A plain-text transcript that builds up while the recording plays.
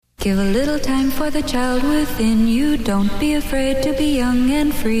Give a little time for the child within you. Don't be afraid to be young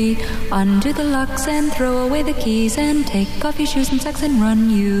and free. Undo the locks and throw away the keys and take off your shoes and socks and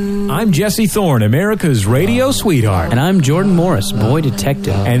run you. I'm Jesse Thorne, America's radio sweetheart. And I'm Jordan Morris, boy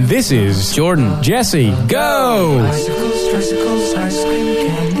detective. And this is Jordan, Jesse, go! Bicycles, tricycles, ice cream,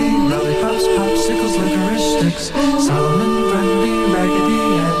 candy, lollipops, popsicles, licorice sticks, Solomon, Grundy, Raggedy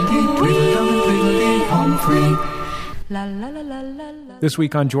Andy, Tweedledum and Tweedledee, home free. La la la la la la. This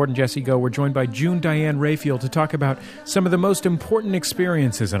week on Jordan Jesse Go, we're joined by Diane Raphael to talk about some of the most important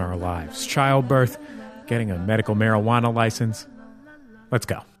experiences in our lives. Childbirth, getting a medical marijuana license. Let's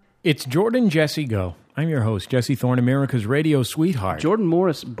go. It's Jordan Jesse Go. I'm your host, Jesse Thorne, America's radio sweetheart. Jordan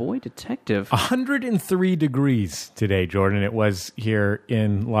Morris, boy detective. 103 degrees today, Jordan. It was here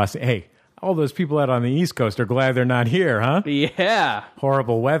in Hey, all those people out on the East Coast are glad they're not here, huh? Yeah.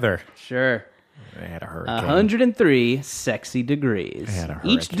 Horrible weather. Sure. They had a hurricane. 103 sexy degrees. They had a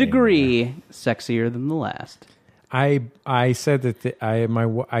Each hurricane degree sexier than the last. I said that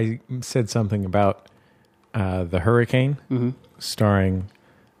I said something about the hurricane starring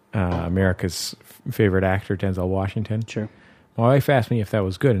America's favorite actor Denzel Washington. Sure. My wife asked me if that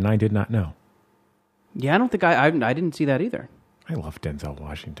was good, and I did not know. Yeah, I don't think I didn't see that either. I love Denzel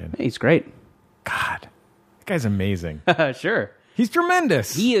Washington. He's great. God, that guy's amazing. Sure. He's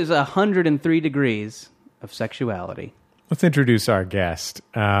tremendous. He is 103 degrees of sexuality. Let's introduce our guest.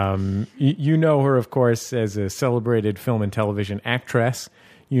 You know her, of course, as a celebrated film and television actress.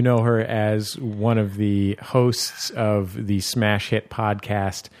 You know her as one of the hosts of the smash hit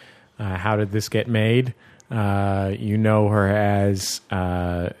podcast, How Did This Get Made? You know her as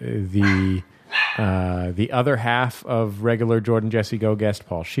the other half of regular Jordan Jesse Go guest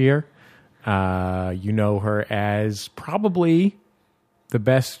Paul Scheer. You know her as probably the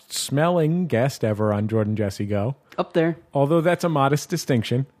best smelling guest ever on Jordan Jesse Go. Up there. Although that's a modest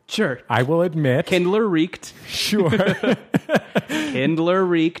distinction. Sure. I will admit. Kindler reeked. Sure. Kindler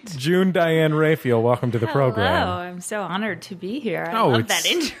reeked. Diane Raphael, welcome to the program. Hello, I'm so honored to be here. I love that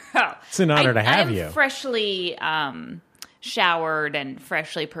intro. It's an honor to have you. I'm freshly showered and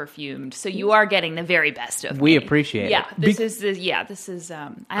freshly perfumed, so you are getting the very best of me. We appreciate it. This is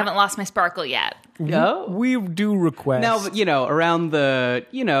I haven't lost my sparkle yet. No? We do request. Now, around the,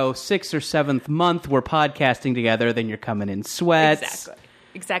 6th or 7th month we're podcasting together, then you're coming in sweats.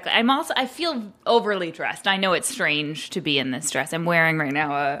 Exactly. I feel overly dressed. I know it's strange to be in this dress. I'm wearing right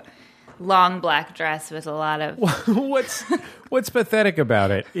now a long black dress with a lot of... What's pathetic about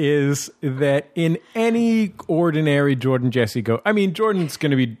it is that in any ordinary Jordan Jesse Go... I mean, Jordan's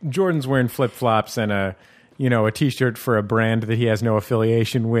wearing flip-flops and a T-shirt for a brand that he has no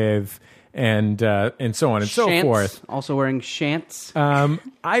affiliation with, and so on and so forth. Also wearing shants.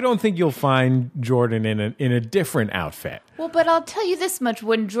 I don't think you'll find Jordan in a different outfit. Well, but I'll tell you this much.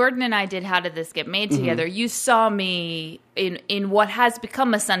 When Jordan and I did How Did This Get Made together, you saw me in what has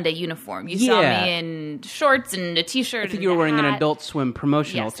become a Sunday uniform. You saw me in shorts and a T-shirt. I think you were wearing an Adult Swim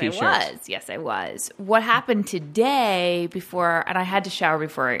promotional T-shirt. Yes, I was. What happened today and I had to shower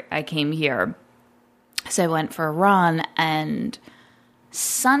before I came here, so I went for a run, and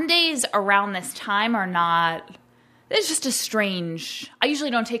Sundays around this time are not... It's just a strange... I usually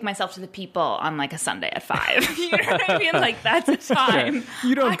don't take myself to the people on like a Sunday at 5. You know what I mean? Like, that's a time.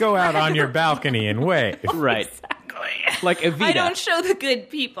 You don't go out on your balcony and wave. Right. Exactly. Like Evita. I don't show the good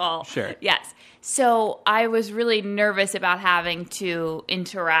people. Sure. Yes. So I was really nervous about having to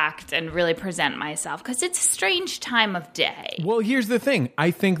interact and really present myself because it's a strange time of day. Well, here's the thing.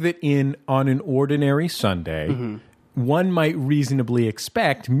 I think that on an ordinary Sunday, one might reasonably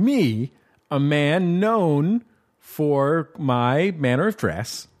expect me, a man known for my manner of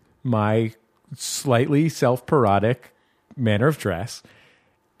dress, my slightly self-parodic manner of dress,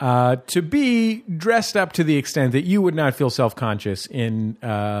 to be dressed up to the extent that you would not feel self-conscious in,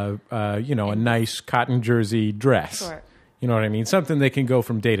 a nice cotton jersey dress. Sure. You know what I mean? Something that can go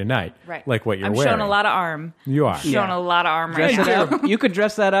from day to night, right? Like what you're I'm wearing. showing a lot of arm. You are. Showing a lot of arm Dress right it now. up. You could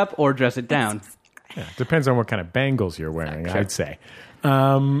dress that up or dress it down. Yeah, depends on what kind of bangles you're wearing, Sure. I'd say.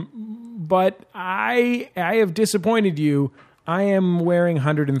 But I have disappointed you. I am wearing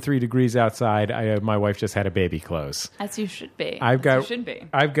 103 degrees outside. My wife just had a baby clothes. As you should be. I've got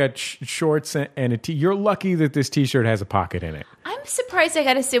should shorts and a tee. You're lucky that this T-shirt has a pocket in it. I'm surprised, I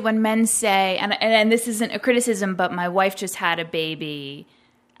got to say, when men say, and this isn't a criticism, but my wife just had a baby,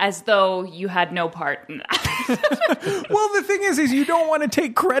 as though you had no part in that. Well, the thing is you don't want to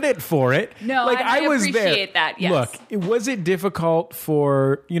take credit for it. No, I was appreciate there. that, yes. Look, was it difficult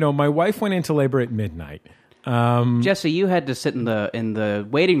for, my wife went into labor at midnight. Jesse, you had to sit in the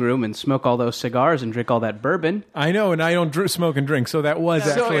waiting room and smoke all those cigars and drink all that bourbon. I know, and I don't smoke and drink, so that was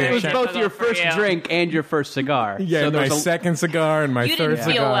So actually it was a both your first drink and your first cigar. Yeah, so my second cigar and my You third didn't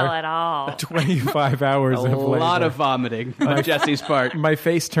cigar. feel well at all. 25 hours a of labor. lot of vomiting on Jesse's part. My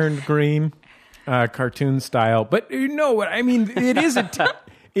face turned green, cartoon style. But you know what? I mean, it is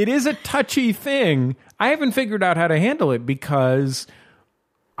a touchy thing. I haven't figured out how to handle it because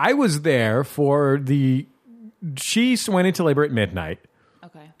I was there for she went into labor at midnight.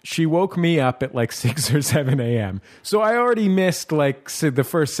 Okay. She woke me up at like 6 or 7 a.m. So I already missed like the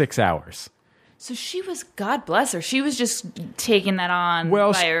first 6 hours. So she was, God bless her, she was just taking that on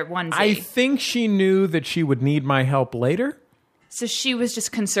by her onesie. I think she knew that she would need my help later. So she was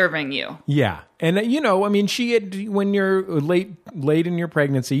just conserving you. Yeah. And, I mean, she had, when you're late in your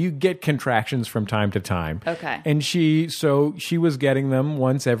pregnancy, you get contractions from time to time. Okay. And she was getting them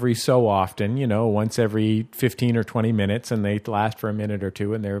once every so often, once every 15 or 20 minutes, and they last for a minute or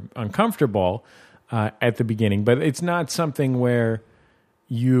two, and they're uncomfortable at the beginning. But it's not something where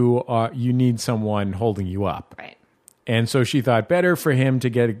you need someone holding you up. Right. And so she thought better for him to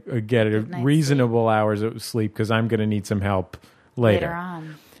get a night's reasonable hours of sleep because I'm going to need some help later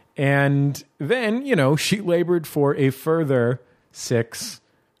on. And then, she labored for a further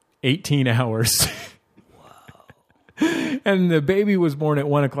 18 hours. Whoa. And the baby was born at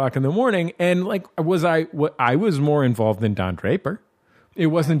 1:00 in the morning. And I was more involved than Don Draper. It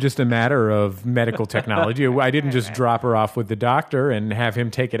wasn't just a matter of medical technology. I didn't just drop her off with the doctor and have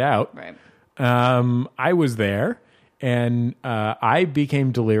him take it out. Right. I was there. And I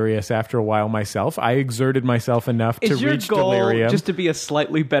became delirious after a while myself. I exerted myself enough to reach delirium. Just to be a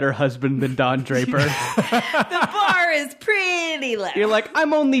slightly better husband than Don Draper? The bar is pretty low. You're like,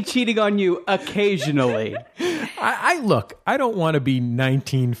 I'm only cheating on you occasionally. I don't want to be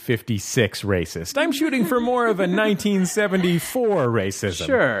 1956 racist. I'm shooting for more of a 1974 racism.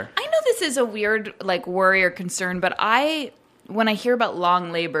 Sure. I know this is a weird worry or concern, but when I hear about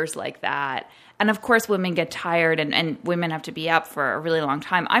long labors like that, and of course women get tired and women have to be up for a really long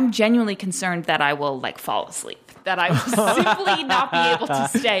time, I'm genuinely concerned that I will fall asleep, that I will simply not be able to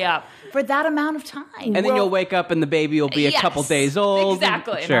stay up for that amount of time. And then you'll wake up and the baby will be a couple days old.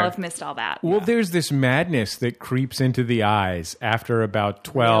 Exactly, and I'll have missed all that. Well, there's this madness that creeps into the eyes after about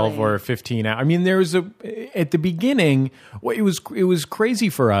 12 or 15 hours. I mean, at the beginning, it was crazy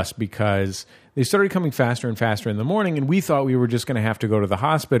for us because they started coming faster and faster in the morning, and we thought we were just going to have to go to the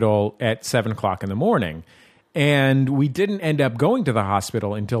hospital at 7:00 in the morning. And we didn't end up going to the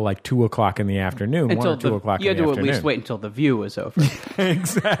hospital until 2:00 in the afternoon. Until 2 o'clock in the afternoon. You had to at least wait until the view was over.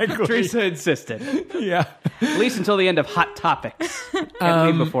 Exactly. Teresa insisted. Yeah. At least until the end of Hot Topics. Can't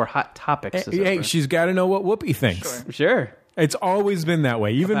leave before Hot Topics is Hey, over. she's got to know what Whoopi thinks. Sure. It's always been that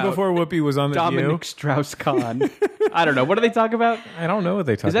way, even before Whoopi was on The Dominic View. Strauss-Kahn. I don't know. What do they talk about? I don't know what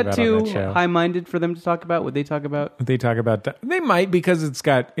they talk Is that about too on that show. high-minded for them to talk about? Would they talk about? They talk about they might because it's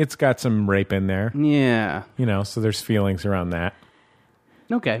got some rape in there. Yeah. So there's feelings around that.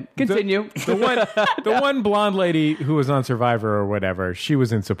 Okay. Continue. The one blonde lady who was on Survivor or whatever, she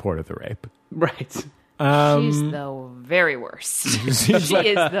was in support of the rape. Right. She's the very worst. She is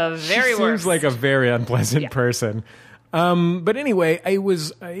the very She worst. seems like a very unpleasant person. But anyway, it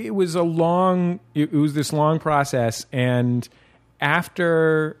was this long process, and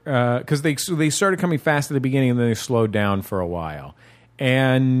after because they started coming fast at the beginning and then they slowed down for a while,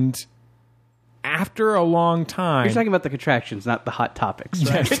 and after a long time, You're talking about the contractions, not the Hot Topics,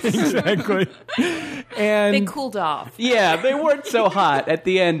 right? yes, exactly. And they cooled off. Yeah, they weren't so hot. At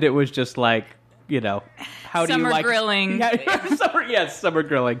the end, it was just how do you Summer like grilling. Yeah, summer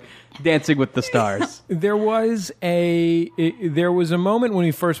grilling, Dancing with the Stars. there was a moment when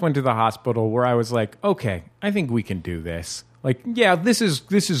we first went to the hospital where I was like, okay, I think we can do this. This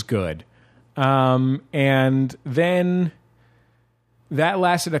is good. And then that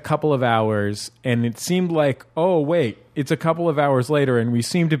lasted a couple of hours, and it seemed like, oh wait, it's a couple of hours later, and we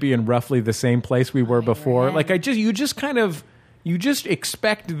seem to be in roughly the same place we were before. You just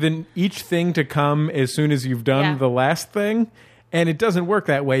expect each thing to come as soon as you've done the last thing, and it doesn't work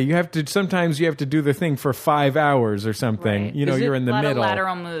that way. Sometimes you have to do the thing for 5 hours or something. Right. You're in the a lot middle. Of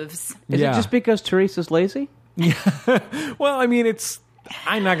lateral moves. Is it just because Teresa's lazy? Well, I mean,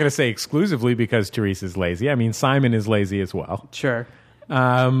 I'm not going to say exclusively because Teresa's lazy. I mean, Simon is lazy as well. Sure.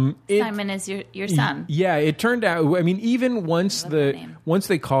 Simon is your son. Yeah, it turned out. I mean, even once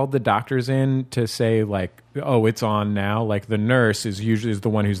they called the doctors in to say oh, it's on now. The nurse is usually the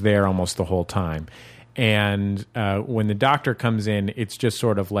one who's there almost the whole time, And when the doctor comes in, it's just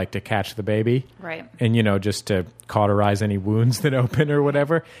sort of like to catch the baby. Right. And, just to cauterize any wounds that open or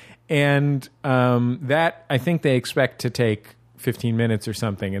whatever. And that, I think they expect to take 15 minutes or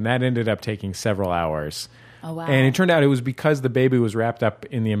something. And that ended up taking several hours. Oh, wow. And it turned out it was because the baby was wrapped up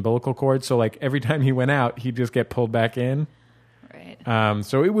in the umbilical cord. So, like, every time he went out, he'd just get pulled back in. Right.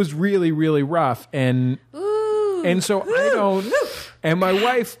 So it was really, really rough. And so I don't... And my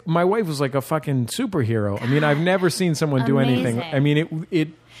wife was like a fucking superhero. I mean, I've never seen someone do anything. I mean, it.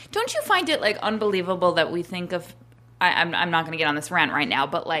 Don't you find it like unbelievable that we think of? I'm not going to get on this rant right now,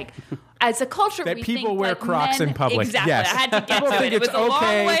 but like as a culture, that we people think, wear like, Crocs men, in public. Exactly. Yes. I had to get People to think it. It was it's a long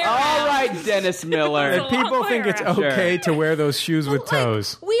okay. way around. All right, Dennis Miller. It was a long People way think it's around. okay to wear those shoes with Like,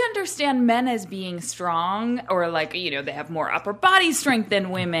 toes. we understand men as being strong, or like they have more upper body strength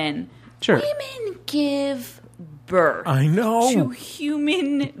than women. Sure. Women give birth. I know. To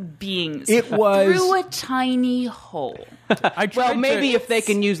human beings. It was- through a tiny hole. I tried Well, to- maybe if they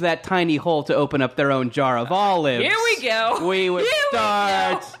can use that tiny hole to open up their own jar of olives. Here we go. We would Here we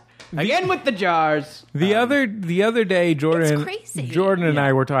start again with the jars. The other day, Jordan crazy. and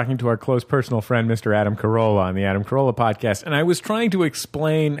I were talking to our close personal friend, Mr. Adam Carolla, on the Adam Carolla podcast, and I was trying to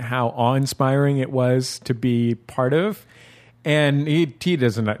explain how awe-inspiring it was to be part of, and he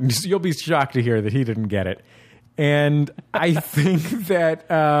doesn't. You'll be shocked to hear that he didn't get it. And I think that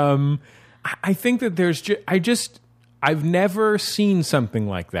there's I've never seen something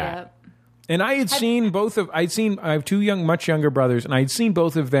like that. Yep. And I had seen I have two much younger brothers, and I had seen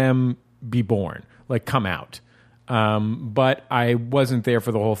both of them be born, like come out. But I wasn't there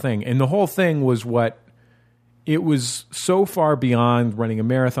for the whole thing. And the whole thing was it was so far beyond running a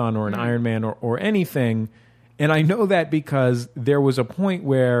marathon or an Ironman or anything. And I know that because there was a point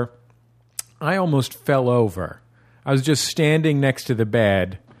where I almost fell over. I was just standing next to the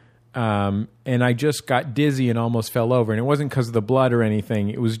bed, and I just got dizzy and almost fell over. And it wasn't because of the blood or anything.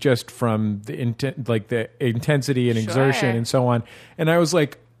 It was just from the intensity and exertion and so on. And I was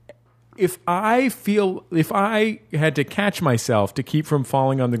like, if I had to catch myself to keep from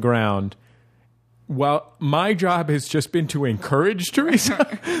falling on the ground, well, my job has just been to encourage Teresa.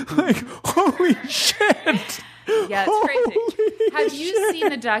 Like, holy shit. Yeah, it's crazy. Have you shit. seen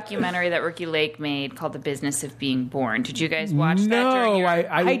the documentary that Ricky Lake made called The Business of Being Born? Did you guys watch that? No, during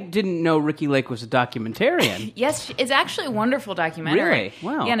I didn't know Ricky Lake was a documentarian. Yes, it's actually a wonderful documentary. Really?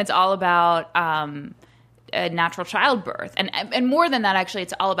 Wow. Yeah, and it's all about natural childbirth. And more than that, actually,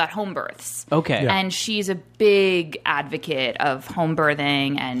 it's all about home births. Okay. Yeah. And she's a big advocate of home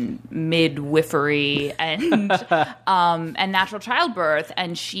birthing and midwifery and natural childbirth.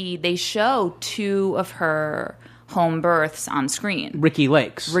 And they show two of her home births on screen. Ricky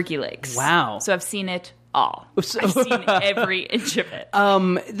Lake's. Wow. So I've seen it all. I've seen every inch of it.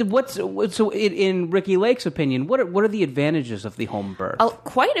 In Ricky Lake's opinion, what are the advantages of the home birth?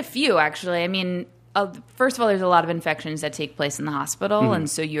 Quite a few, actually. I mean, first of all, there's a lot of infections that take place in the hospital, and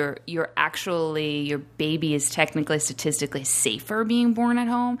so your baby is technically, statistically safer being born at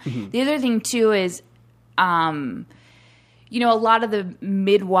home. The other thing too is, a lot of the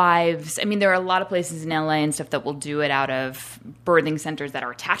midwives. I mean, there are a lot of places in LA and stuff that will do it out of birthing centers that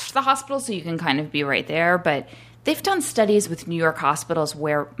are attached to the hospital, so you can kind of be right there, but. They've done studies with New York hospitals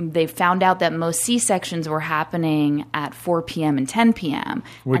where they found out that most C-sections were happening at 4 p.m. and 10 p.m.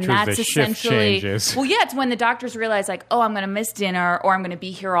 Which and was that's the shift essentially, changes. Well, yeah, it's when the doctors realize, like, oh, I'm going to miss dinner or I'm going to be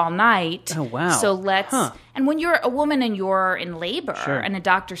here all night. Oh, wow. So let's... And when you're a woman and you're in labor and a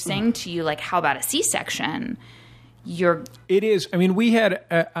doctor's saying to you, like, how about a C-section? It is. I mean, we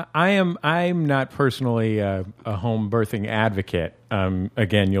had. I'm not personally a home birthing advocate.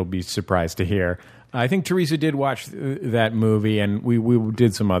 Again, you'll be surprised to hear. I think Teresa did watch that movie, and we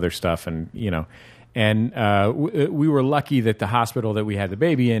did some other stuff, and we were lucky that the hospital that we had the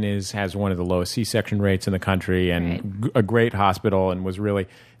baby in has one of the lowest C-section rates in the country, and a great hospital, and was really.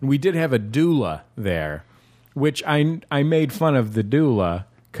 And we did have a doula there, which I made fun of the doula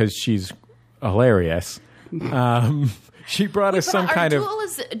because she's hilarious. She brought us some kind of. Are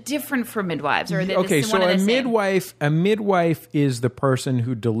doulas different from midwives, or are they okay? one So and the a midwife is the person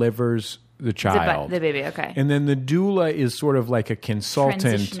who delivers the child, the baby. Okay, and then the doula is sort of like a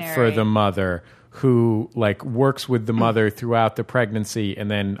consultant for the mother who like works with the mother throughout the pregnancy and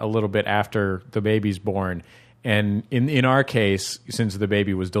then a little bit after the baby's born. And in our case, since the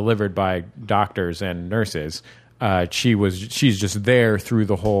baby was delivered by doctors and nurses, she's just there through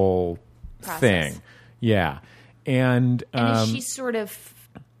the whole thing. Yeah, and is she sort of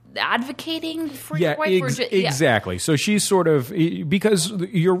advocating for your wife? Exactly. So she's sort of, because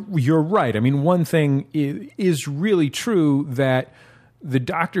you're right. I mean, one thing is really true, that the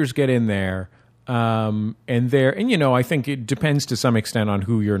doctors get in there And I think it depends to some extent on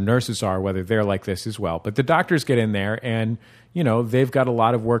who your nurses are, whether they're like this as well. But the doctors get in there and, they've got a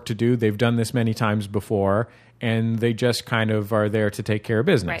lot of work to do. They've done this many times before, and they just kind of are there to take care of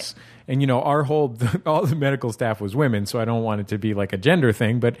business. Right. And, all the medical staff was women, so I don't want it to be like a gender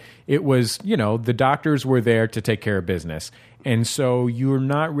thing, but it was, the doctors were there to take care of business. And so you're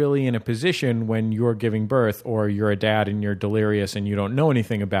not really in a position when you're giving birth or you're a dad and you're delirious and you don't know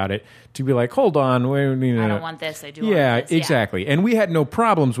anything about it to be like, hold on. I don't want this. I do want yeah, this. exactly. And we had no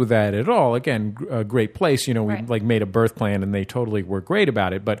problems with that at all. Again, a great place. We Right. made a birth plan and they totally were great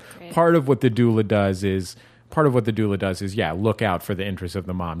about it. But part of what the doula does is, look out for the interests of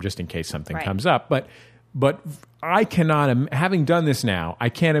the mom just in case something Right. comes up. But I cannot, having done this now, I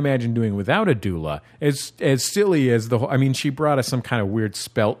can't imagine doing without a doula. As silly as the whole, she brought us some kind of weird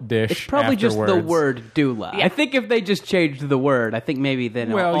spelt dish. It's probably just the afterwards. word doula. Yeah. I think if they just changed the word, I think maybe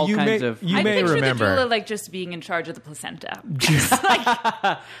then all kinds of... You I may picture remember. the doula like just being in charge of the placenta.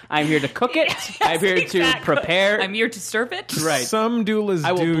 I'm here to cook it. I'm here to Exactly. prepare. I'm here to serve it. Right. Some doulas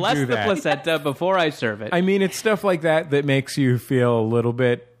I will do bless do the that. placenta before I serve it. It's stuff like that makes you feel a little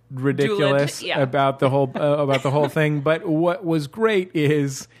bit ridiculous Douled, yeah. about the whole thing. But what was great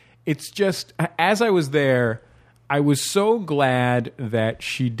is it's just, as I was there, I was so glad that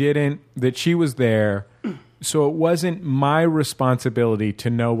she was there. So it wasn't my responsibility to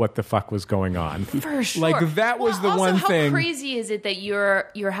know what the fuck was going on. For sure. Like that was the also, one thing. How crazy is it that you're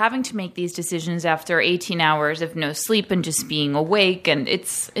having to make these decisions after 18 hours of no sleep and just being awake, and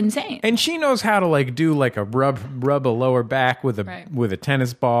it's insane. And she knows how to do a rub a lower back with a Right. with a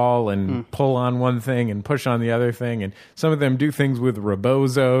tennis ball and pull on one thing and push on the other thing. And some of them do things with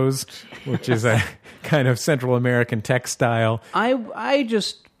rebozos, which is a kind of Central American textile. I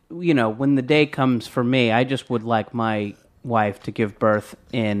just, when the day comes for me, I just would like my wife to give birth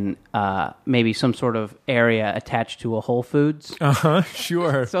in maybe some sort of area attached to a Whole Foods.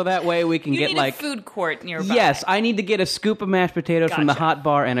 Sure. So that way we can you get need a food court nearby. Yes, I need to get a scoop of mashed potatoes from the Gotcha. hot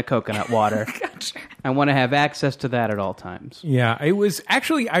bar and a coconut water. Gotcha. I want to have access to that at all times. Yeah, it was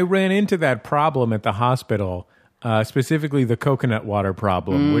actually, I ran into that problem at the hospital, specifically the coconut water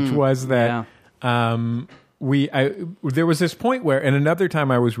problem, which was that there was this point where, and another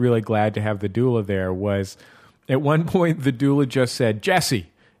time I was really glad to have the doula there was, at one point the doula just said, Jesse.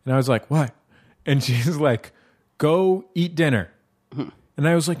 And I was like, what? And she's like, go eat dinner. And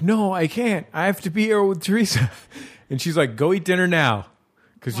I was like, no, I can't. I have to be here with Teresa. And she's like, go eat dinner now.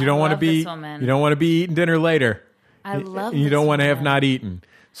 Because you don't want to love be this woman. you don't want to be eating dinner later. I love You this don't want to have woman. not eaten.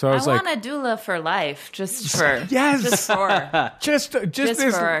 So I I was like, want a doula for life, just for yes. just for just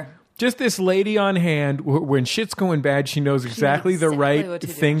this for- just this lady on hand. When shit's going bad, she knows exactly the exactly right what to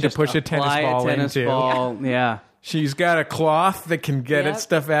do. thing to Just push a tennis apply ball tennis into. ball. Yeah. She's got a cloth that can get Yep. it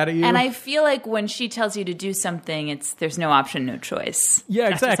stuff out of you. And I feel like when she tells you to do something, there's no option, no choice. yeah,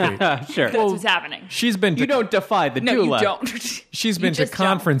 exactly. Sure. That's what's happening. She's been to You don't defy the No, doula. you don't. she's You been to just don't.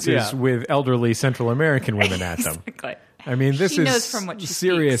 conferences Yeah. with elderly Central American women at them. Exactly. I mean, this She is knows from what she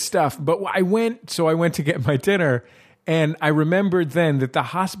serious speaks. stuff. But I went to get my dinner, and I remembered then that the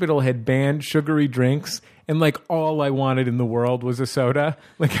hospital had banned sugary drinks, and all I wanted in the world was a soda.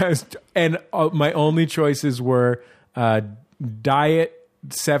 My only choices were Diet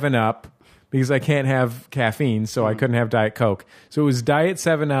 7-Up, because I can't have caffeine, so I couldn't have Diet Coke. So it was Diet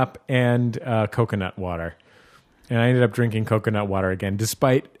 7-Up and coconut water. And I ended up drinking coconut water again,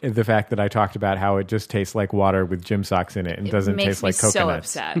 despite the fact that I talked about how it just tastes like water with gym socks in it and doesn't taste like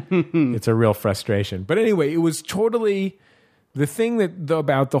coconuts. So upset. It's a real frustration. But anyway, it was totally the thing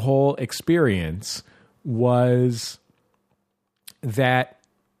about the whole experience was that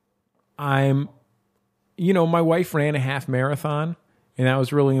my wife ran a half marathon, and that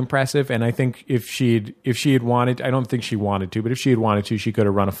was really impressive. And I think if she had wanted, I don't think she wanted to, but if she had wanted to, she could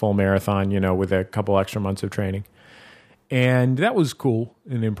have run a full marathon, with a couple extra months of training. And that was cool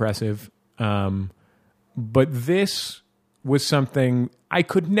and impressive. But this was something, I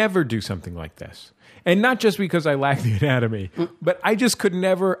could never do something like this. And not just because I lack the anatomy, but I just could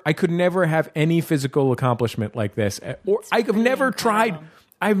never have any physical accomplishment like this. Or I've never tried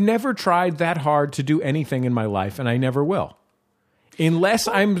that hard to do anything in my life, and I never will. Unless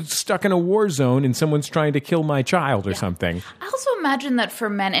I'm stuck in a war zone and someone's trying to kill my child or something. I also imagine that for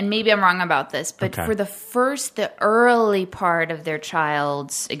men, and maybe I'm wrong about this, but Okay. for the early part of their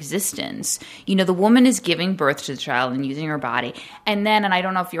child's existence, the woman is giving birth to the child and using her body. And then, I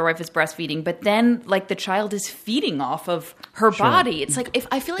don't know if your wife is breastfeeding, but then the child is feeding off of her body. It's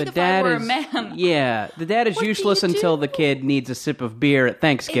I feel like if I were a man. Yeah, the dad is What do useless you until do? the kid needs a sip of beer at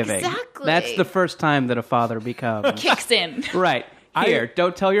Thanksgiving. Exactly. That's the first time that a father becomes. Kicks in. Right. Here,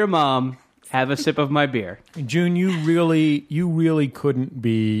 don't tell your mom. Have a sip of my beer. June, you really couldn't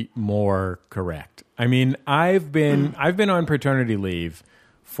be more correct. I mean, I've been on paternity leave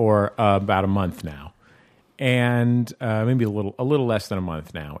for about a month now, and maybe a little less than a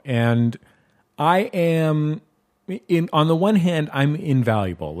month now, and I am on the one hand, I'm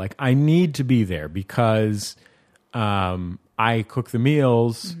invaluable. Like, I need to be there because I cook the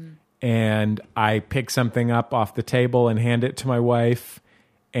meals and I pick something up off the table and hand it to my wife,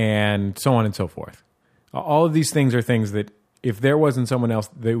 and so on and so forth. All of these things are things that if there wasn't someone else,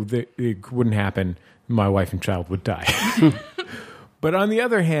 it wouldn't happen. My wife and child would die. But on the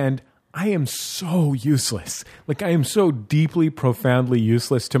other hand, I am so useless. Like, I am so deeply, profoundly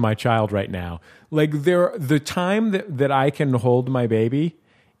useless to my child right now. Like, the time that I can hold my baby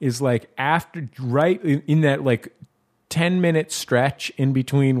is like after, right in that like 10-minute stretch in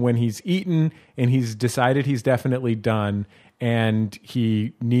between when he's eaten and he's decided he's definitely done and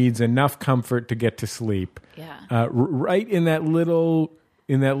he needs enough comfort to get to sleep. Yeah. Right in that little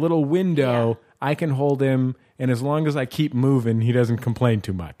window, I can hold him, and as long as I keep moving, he doesn't complain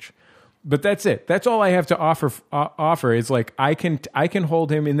too much. But that's it. That's all I have to offer is like I can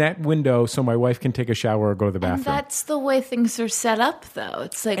hold him in that window so my wife can take a shower or go to the bathroom. And that's the way things are set up, though.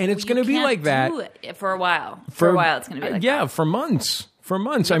 It's like, and it's going to be like that for a while. For a while, it's going to be like that. Yeah, for months. For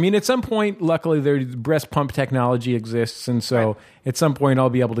months. I mean, at some point, luckily, breast pump technology exists, and so at some point, I'll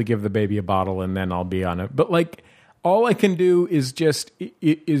be able to give the baby a bottle, and then I'll be on it. But like, all I can do is just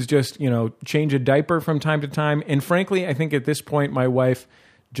change a diaper from time to time. And frankly, I think at this point, my wife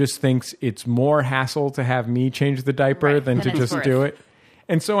just thinks it's more hassle to have me change the diaper than to just do it.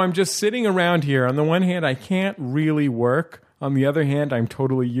 And so I'm just sitting around here. On the one hand, I can't really work. On the other hand, I'm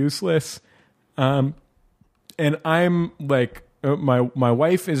totally useless. And I'm like, my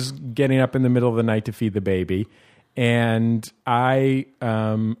wife is getting up in the middle of the night to feed the baby. And I'm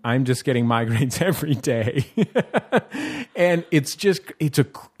just getting migraines every day. And it's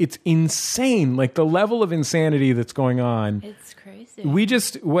insane. Like the level of insanity that's going on. It's crazy.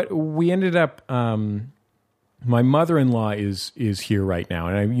 We ended up, my mother-in-law is here right now,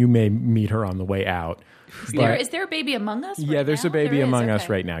 and you may meet her on the way out. Is there a baby among us? Yeah, there's a baby among us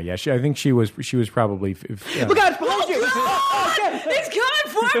right now. Yeah, I think she was probably. Look out! Behind you! He's coming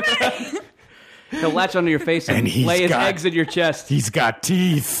for me. He'll latch onto your face and lay his eggs in your chest. He's got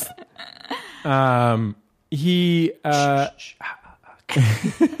teeth. I'm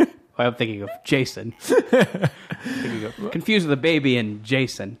thinking of Jason. Confused the baby and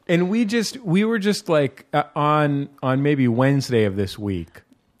Jason. And we were just like on maybe Wednesday of this week.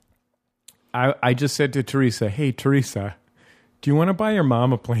 I just said to Teresa, "Hey Teresa, do you want to buy your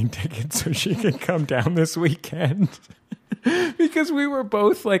mom a plane ticket so she can come down this weekend?" Because we were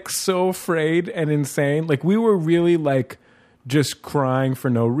both like so afraid and insane. Like we were really like just crying for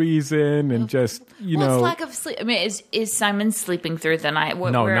no reason and just, it's lack of sleep. I mean, is Simon sleeping through the night?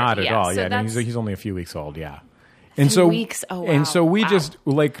 No, not at all. So yeah, he's only a few weeks old. Yeah. And so weeks. Oh, wow. And so we just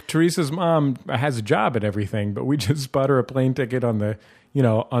like Teresa's mom has a job and everything, but we just bought her a plane ticket on the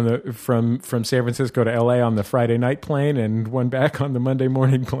from San Francisco to LA on the Friday night plane and one back on the Monday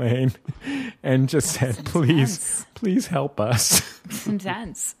morning plane, and just said, please help us. It's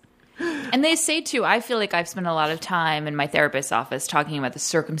intense. And they say too, I feel like I've spent a lot of time in my therapist's office talking about the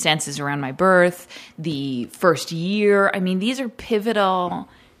circumstances around my birth, the first year. I mean, these are pivotal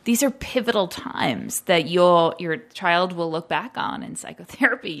times that your child will look back on in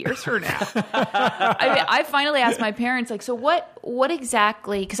psychotherapy years from now. I mean, I finally asked my parents, like, so what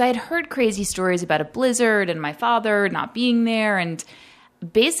exactly, because I had heard crazy stories about a blizzard and my father not being there, and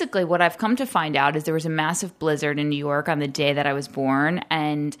basically what I've come to find out is there was a massive blizzard in New York on the day that I was born,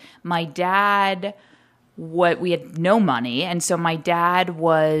 and my dad... we had no money, and so my dad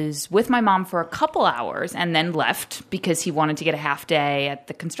was with my mom for a couple hours and then left because he wanted to get a half day at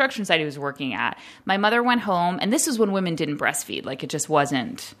the construction site he was working at. My mother went home, and this is when women didn't breastfeed. Like, it just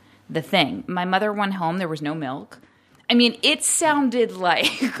wasn't the thing. My mother went home. There was no milk. I mean, it sounded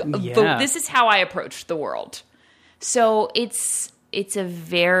like this is how I approached the world. So it's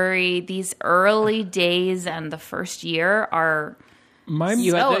these early days and the first year are...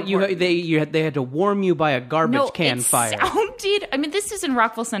 They had to warm you by a garbage can fire. I mean, this is in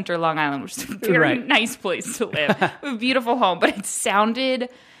Rockville Center, Long Island, which is a very nice place to live. A beautiful home, but it sounded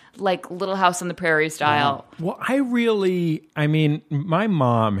like Little House on the Prairie style. Well, my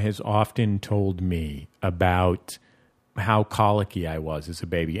mom has often told me about how colicky I was as a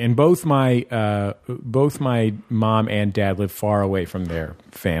baby, and both my mom and dad lived far away from their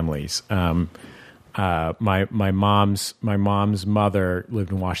families. My mom's mother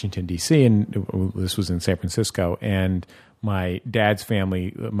lived in Washington D.C. and this was in San Francisco, and my dad's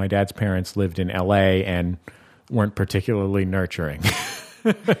family, my dad's parents lived in L.A. and weren't particularly nurturing.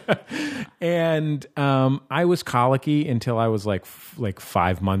 And I was colicky until I was like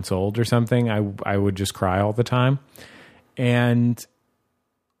 5 months old or something. I would just cry all the time. And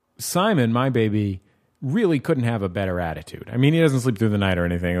Simon, my baby, really couldn't have a better attitude. I mean, he doesn't sleep through the night or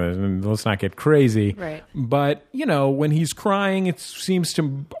anything. Let's not get crazy. Right. But, when he's crying, it seems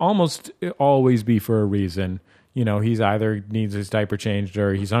to almost always be for a reason. He's either needs his diaper changed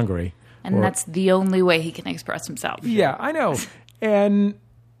or he's hungry. And that's the only way he can express himself. Yeah, I know. And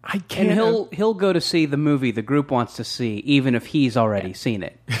I can't. And he'll go to see the movie the group wants to see, even if he's already seen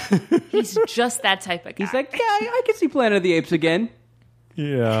it. He's just that type of guy. He's like, yeah, I can see Planet of the Apes again.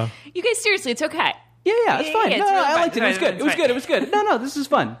 Yeah. You guys, seriously, it's okay. Yeah, it's fine. Yeah, No, it's really I fine. liked it. It was good. It was good. It was good. No, this is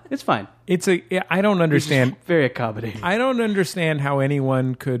fun. It's fine. I don't understand. Very accommodating. I don't understand how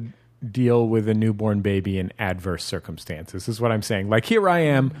anyone could deal with a newborn baby in adverse circumstances. Is what I'm saying. Like, here I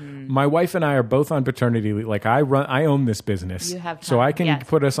am. Mm-hmm. My wife and I are both on paternity leave. Like, I own this business. You have time. So I can Yes.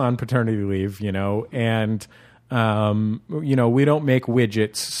 put us on paternity leave, and we don't make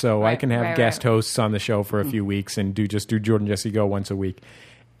widgets, so I can have guest hosts on the show for a few weeks and do Jordan Jesse Go once a week.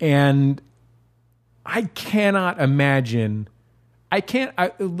 And I cannot imagine.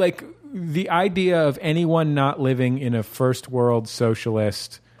 The idea of anyone not living in a first world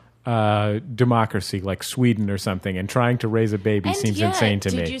socialist democracy like Sweden or something and trying to raise a baby seems insane to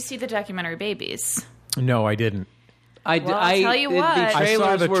me. Did you see the documentary Babies? No, I didn't. I'll tell you what. The I saw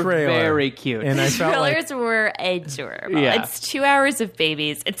trailers the were trailer, very cute. and I The felt like trailers were adorable. Yeah. It's 2 hours of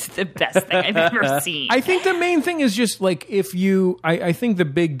babies. It's the best thing I've ever seen. I think the main thing is just like I think the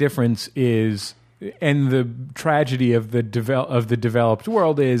big difference is, and the tragedy of the developed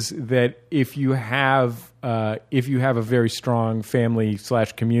world is that if you have a very strong family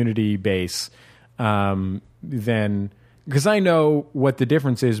 / community base, then, because I know what the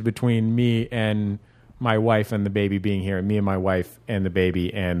difference is between me and my wife and the baby being here, and me and my wife and the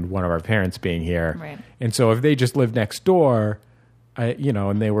baby and one of our parents being here. Right. And so if they just lived next door,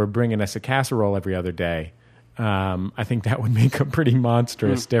 and they were bringing us a casserole every other day, I think that would make a pretty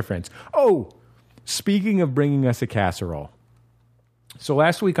monstrous difference. Oh, speaking of bringing us a casserole. So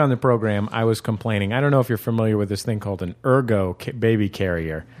last week on the program, I was complaining. I don't know if you're familiar with this thing called an Ergo baby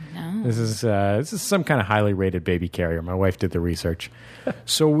carrier. No. This is some kind of highly rated baby carrier. My wife did the research.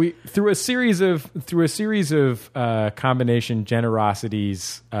 So we through a series of combination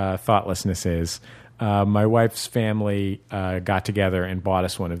generosities, thoughtlessnesses, my wife's family got together and bought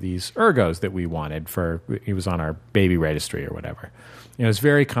us one of these Ergos that we wanted it was on our baby registry or whatever. It was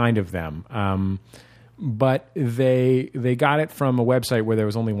very kind of them. But they got it from a website where there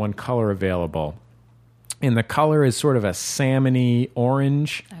was only one color available. And the color is sort of a salmony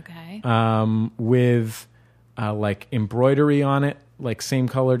orange. Okay. With like embroidery on it, like same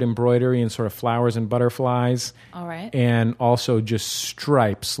colored embroidery and sort of flowers and butterflies. All right. And also just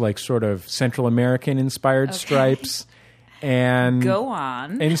stripes, like sort of Central American inspired stripes. And go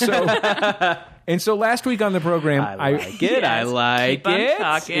on. And so last week on the program, I like it. I like it.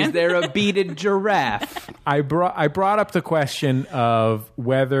 Talking. Is there a beaded giraffe? I brought up the question of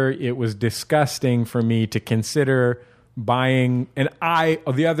whether it was disgusting for me to consider buying. And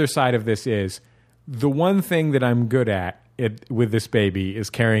the other side of this is the one thing that I'm good at with this baby is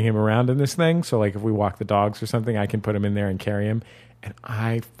carrying him around in this thing. So like if we walk the dogs or something, I can put him in there and carry him. And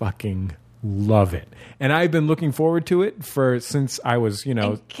I fucking love it. And I've been looking forward to it since I was,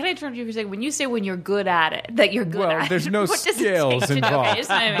 And can I interrupt you for a second? When you say when you're good at it, that you're good at it. Well, there's no what does it scales take to know? involved. Okay, just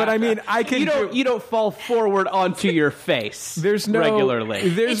what I mean. But I mean, I can You don't fall forward onto your face. There's no regularly.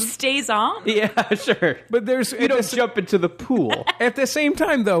 It stays on? Yeah, sure. But You don't jump into the pool. At the same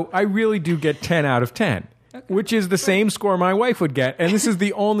time, though, I really do get 10 out of 10, which is the same score my wife would get. And this is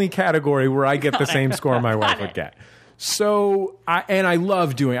the only category where I get the same score my wife would get. So, I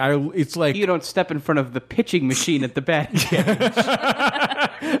love doing it. It's like... You don't step in front of the pitching machine at the batting cage.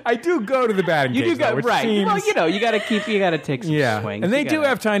 I do go to the batting cage, though, which right. seems- Well, you got to take some swings. And they do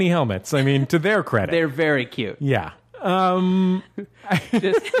have tiny helmets. I mean, to their credit. They're very cute. Yeah.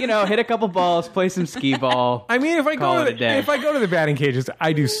 Just, hit a couple balls, play some skee ball. I mean, if I Call go it a day. to the batting cages,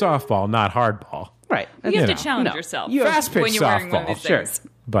 I do softball, not hardball. Right. You have You to know. challenge No. yourself Fast pitch when you're wearing one of softball. these Sure. things.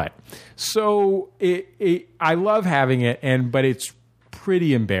 But so I love having it, but it's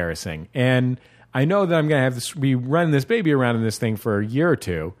pretty embarrassing. And I know that I'm going to have this. We run this baby around in this thing for a year or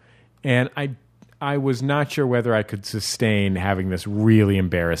two, and I was not sure whether I could sustain having this really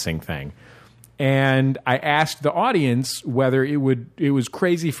embarrassing thing. And I asked the audience whether it was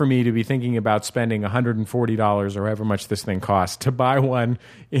crazy for me to be thinking about spending $140 or however much this thing costs to buy one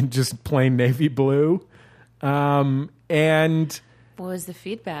in just plain navy blue. And What was the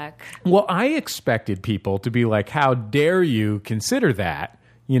feedback? well, I expected people to be like, how dare you consider that?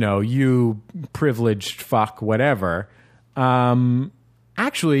 You know, you privileged fuck, whatever.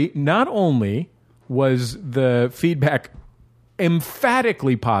 Actually, not only was the feedback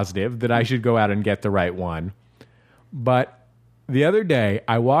emphatically positive that I should go out and get the right one, but the other day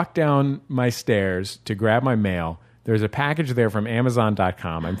I walked down my stairs to grab my mail. There's a package there from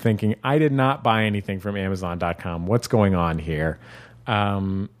Amazon.com. I'm thinking, I did not buy anything from Amazon.com. What's going on here?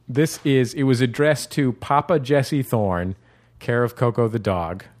 It was addressed to Papa Jesse Thorne, care of Coco the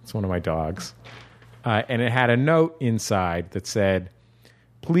dog. It's one of my dogs. And it had a note inside that said,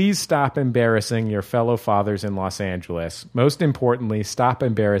 please stop embarrassing your fellow fathers in Los Angeles. Most importantly, stop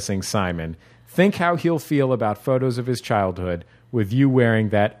embarrassing Simon. Think how he'll feel about photos of his childhood with you wearing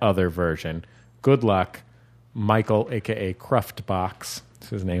that other version. Good luck, Michael, a.k.a. Cruftbox. That's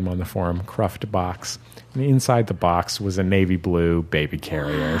his name on the forum, Cruftbox. And inside the box was a navy blue baby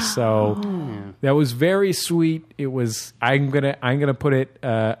carrier. So that was very sweet. It was. I'm gonna put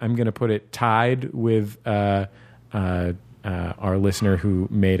it tied with our listener who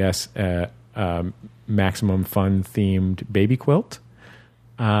made us Maximum Fun themed baby quilt.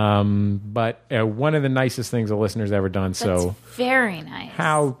 But one of the nicest things a listener's ever done. That's very nice.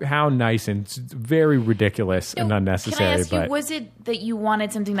 How nice and very ridiculous and unnecessary. Can I ask you, was it that you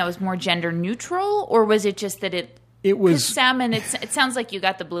wanted something that was more gender neutral, or was it just that it was salmon? It sounds like you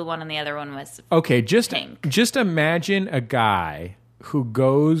got the blue one and the other one was okay. Just pink. Just imagine a guy who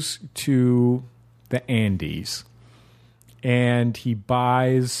goes to the Andes and he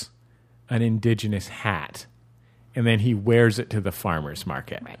buys an indigenous hat. And then he wears it to the farmer's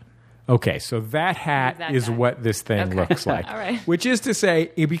market. Right. Okay, so that hat is what this thing looks like. All right. Which is to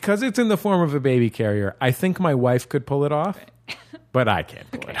say, because it's in the form of a baby carrier, I think my wife could pull it off, but I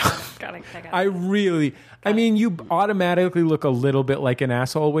can't pull it off. Got it. I mean, you automatically look a little bit like an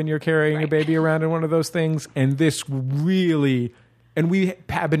asshole when you're carrying a baby around in one of those things. And this really, and we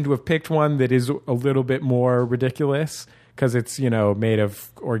happen to have picked one that is a little bit more ridiculous, because it's, you know, made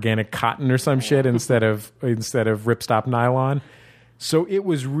of organic cotton or some shit instead of ripstop nylon. So it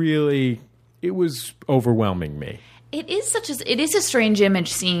was overwhelming me. It is a strange image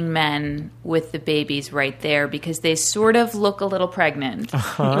seeing men with the babies right there, because they sort of look a little pregnant.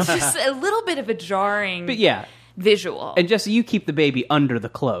 It's just a little bit of a jarring visual. And Jesse, you keep the baby under the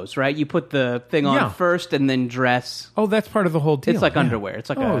clothes, right? You put the thing on first and then dress. Oh, that's part of the whole deal. It's like underwear. It's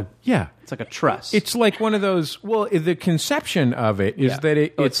like it's like a truss. It's like one of those. Well, the conception of it is that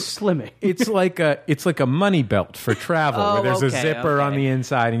it's slimming. It's like a money belt for travel, where there's a zipper on the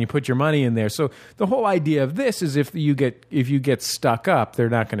inside, and you put your money in there. So the whole idea of this is if you get stuck up, they're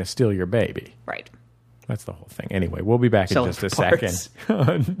not going to steal your baby. Right. That's the whole thing. Anyway, we'll be back in just a second.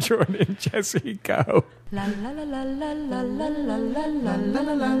 On Jordan and Jesse Go.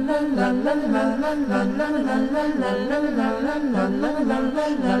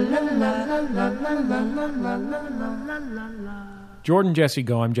 Jordan, Jesse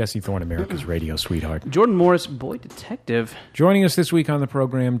Go. I'm Jesse Thorne, America's radio sweetheart. Jordan Morris, boy detective. Joining us this week on the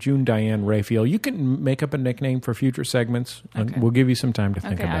program, June Diane Raphael. You can make up a nickname for future segments. Okay. We'll give you some time to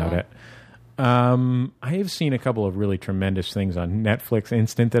think about it. I have seen a couple of really tremendous things on Netflix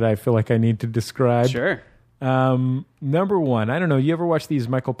Instant that I feel like I need to describe. Sure. Number one, I don't know. You ever watch these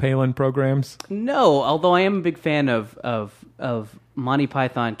Michael Palin programs? No, although I am a big fan of Monty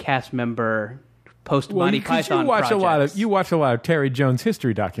Python cast member post Monty Python projects. You watch a lot of Terry Jones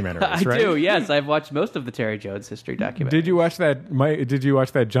history documentaries, I right? do. Yes, I've watched most of the Terry Jones history documentaries. Did you watch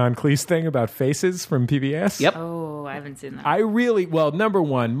that John Cleese thing about faces from PBS? Yep. Oh, I haven't seen that. Number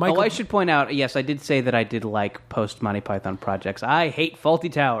one, Michael. I should point out, yes, I did say that I did like post Monty Python projects. I hate Faulty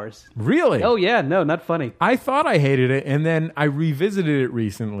Towers. Really? Oh yeah, no, not funny. I thought I hated it, and then I revisited it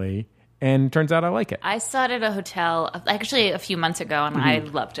recently, and turns out I like it. I saw it at a hotel actually a few months ago, and I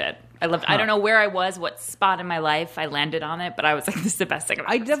loved it. I don't know where I was, what spot in my life I landed on it, but I was like, this is the best thing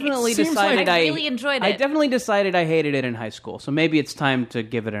I've ever seen. I really enjoyed it. I definitely decided I hated it in high school, so maybe it's time to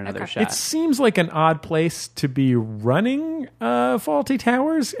give it another shot. It seems like an odd place to be running Faulty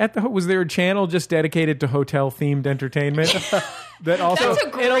Towers at the. Was there a channel just dedicated to hotel-themed entertainment? That's a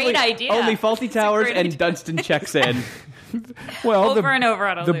great idea. Only Faulty Towers and Dunstan checks in. Well, over and over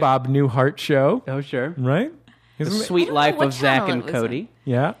on the Bob Newhart show. Oh, sure. Right? The Sweet Life of Zach and Cody.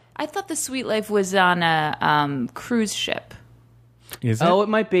 Yeah. I thought The Sweet Life was on a cruise ship. Is it? Oh, it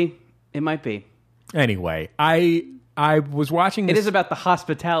might be. It might be. Anyway, I was watching this. It is about the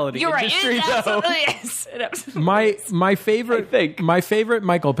hospitality industry, It absolutely is. It absolutely is. My favorite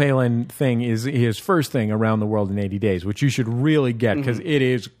Michael Palin thing is his first thing, Around the World in 80 Days, which you should really get because it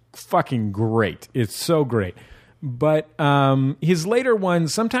is fucking great. It's so great. But his later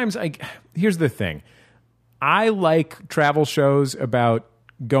ones, sometimes here's the thing. I like travel shows about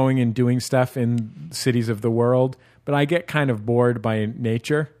going and doing stuff in cities of the world, but I get kind of bored by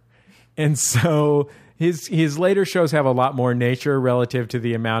nature. And so his later shows have a lot more nature relative to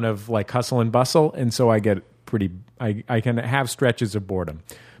the amount of like hustle and bustle. And so I get I can have stretches of boredom.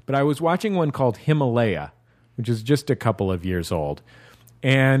 But I was watching one called Himalaya, which is just a couple of years old.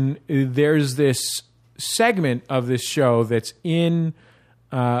 And there's this segment of this show that's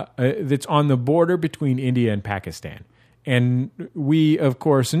that's on the border between India and Pakistan. And we, of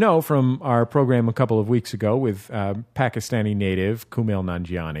course, know from our program a couple of weeks ago with Pakistani native Kumail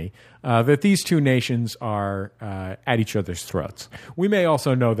Nanjiani that these two nations are at each other's throats. We may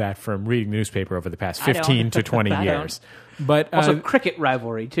also know that from reading the newspaper over the past 15 to 20 years. But also, cricket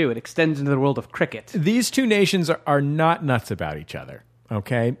rivalry, too. It extends into the world of cricket. These two nations are not nuts about each other.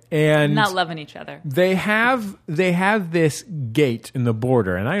 Okay, and not loving each other. They have this gate in the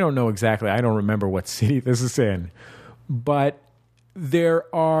border, and I don't know exactly. I don't remember what city this is in, but there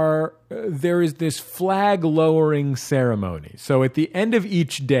is this flag lowering ceremony. So at the end of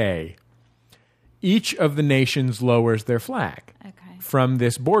each day, each of the nations lowers their flag from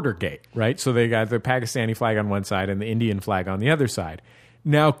this border gate. Right, so they got the Pakistani flag on one side and the Indian flag on the other side.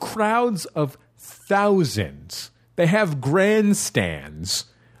 Now, crowds of thousands. They have grandstands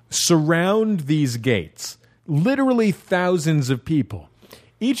surround these gates, literally thousands of people,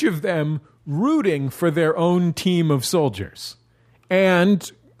 each of them rooting for their own team of soldiers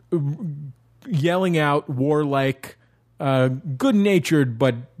and yelling out warlike, good-natured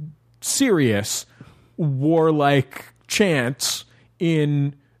but serious warlike chants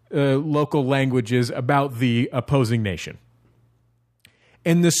in local languages about the opposing nation.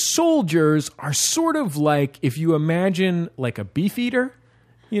 And the soldiers are sort of like, if you imagine like a beefeater,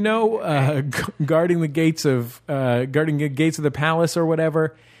 guarding the gates of the palace or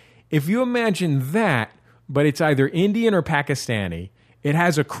whatever. If you imagine that, but it's either Indian or Pakistani, it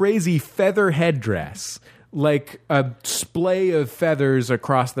has a crazy feather headdress, like a splay of feathers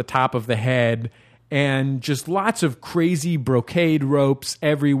across the top of the head, and just lots of crazy brocade ropes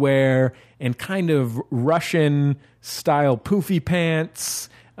everywhere, and kind of Russian-style poofy pants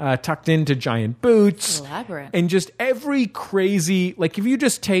tucked into giant boots. Elaborate. And just every crazy... Like, if you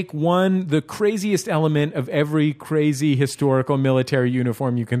just take the craziest element of every crazy historical military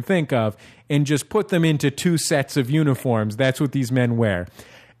uniform you can think of, and just put them into two sets of uniforms, that's what these men wear.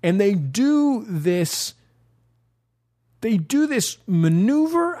 And they do this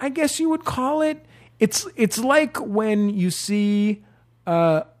maneuver, I guess you would call it. It's like when you see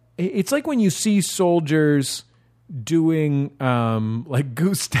soldiers doing like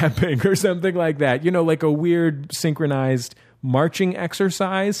goose stepping or something like that. Like a weird synchronized marching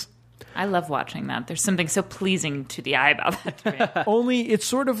exercise. I love watching that. There's something so pleasing to the eye about that to me. Only it's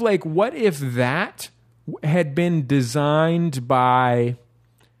sort of like, what if that had been designed by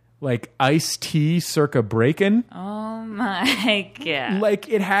like Ice-T circa Breakin'? Oh my God. Like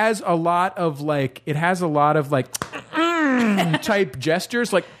it has a lot of type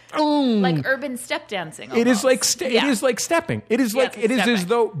gestures, like urban step dancing. Almost. It is like it is like stepping. It is like it is as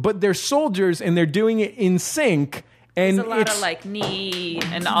though, but they're soldiers and they're doing it in sync. And there's a lot of like knee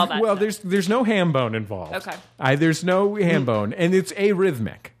and all that. Well, stuff. there's no ham bone involved. Okay. There's no ham bone, and it's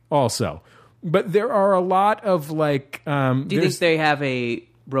arrhythmic also. But there are a lot of like. Do you think they have a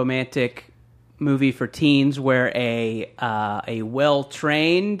romantic movie for teens where a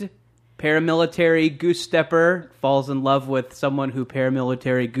well-trained paramilitary goose stepper falls in love with someone who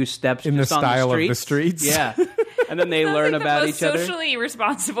paramilitary goose steps in the just style on of the streets? Yeah. And then they learn about each other. The most socially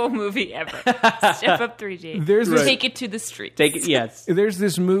responsible movie ever. Step Up 3G. Take it to the streets. Yes. There's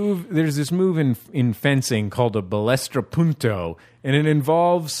this move in fencing called a balestra punto, and it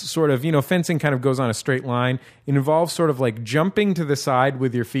involves sort of, fencing kind of goes on a straight line. It involves sort of like jumping to the side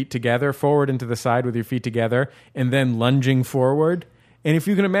with your feet together, forward and to the side with your feet together, and then lunging forward. And if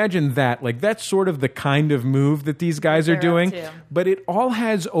you can imagine that, like that's sort of the kind of move that these guys are doing. But it all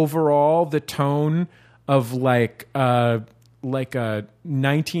has overall the tone of like a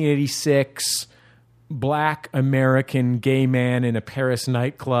 1986 black American gay man in a Paris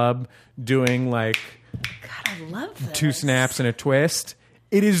nightclub doing like I love this. 2 snaps and a twist.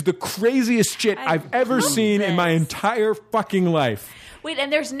 It is the craziest shit I've ever seen in my entire fucking life. Wait,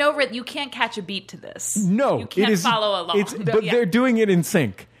 and there's you can't catch a beat to this. No. You can't follow along. But they're doing it in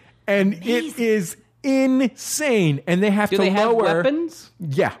sync. And it is insane. And they have to lower... Do they have weapons?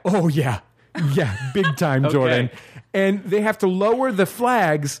 Yeah. Oh, yeah. Yeah, big time, Jordan. Okay. And they have to lower the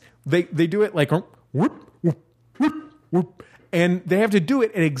flags. They do it like... whoop, whoop, whoop, whoop. And they have to do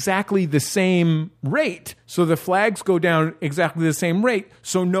it at exactly the same rate. So the flags go down exactly the same rate,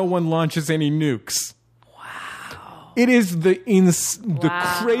 so no one launches any nukes. Wow. It is the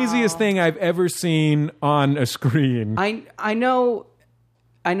craziest thing I've ever seen on a screen. I know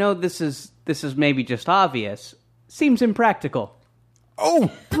this is maybe just obvious. Seems impractical. Oh,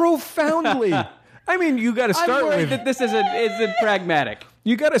 profoundly. I mean, you got to start I'm worried with that this isn't pragmatic.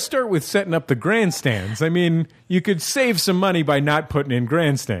 You got to start with setting up the grandstands. I mean, you could save some money by not putting in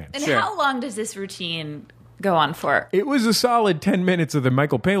grandstands. And how long does this routine go on for? It was a solid 10 minutes of the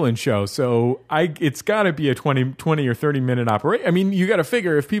Michael Palin show, so it's got to be a 20 or 30-minute operation. I mean, you got to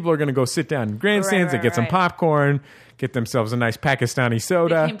figure if people are going to go sit down in grandstands and get some popcorn, get themselves a nice Pakistani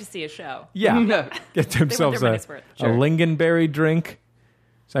soda. They came to see a show. Yeah. Get themselves a lingonberry drink.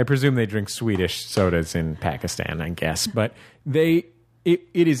 So I presume they drink Swedish sodas in Pakistan, I guess. But it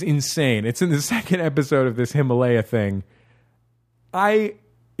is insane. It's in the second episode of this Himalaya thing.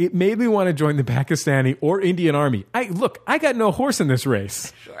 It made me want to join the Pakistani or Indian army. I got no horse in this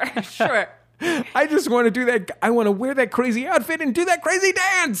race. Sure. I just want to do that. I want to wear that crazy outfit and do that crazy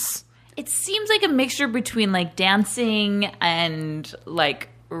dance. It seems like a mixture between like dancing and like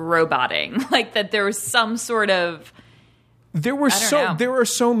roboting. Like that there was some sort of... There are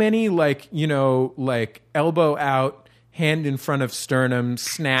so many like elbow out, hand in front of sternum,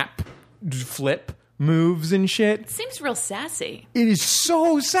 snap, flip moves and shit. It seems real sassy. It is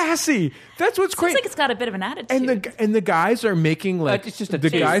so sassy. That's what's great. Seems like it's got a bit of an attitude. And the guys are making like it's just a the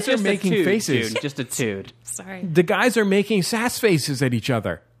tood. guys are Just a making tood, faces. Dude. Just a tood. Sorry. The guys are making sass faces at each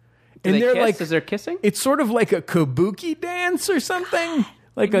other. Do And they they're kiss? like, Is there kissing? It's sort of like a kabuki dance or something.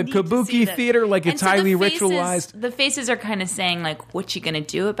 Like a kabuki theater, like and it's so highly the faces, ritualized. The faces are kind of saying, like, what you going to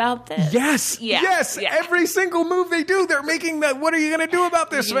do about this? Yes. Every single move they do, they're making that, what are you going to do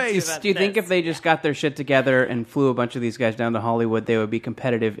about this face? Do you think if they just got their shit together and flew a bunch of these guys down to Hollywood, they would be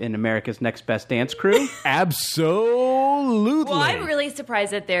competitive in America's Next Best Dance Crew? Absolutely. Well, I'm really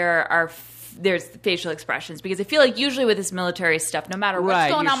surprised that there's facial expressions, because I feel like usually with this military stuff, no matter what's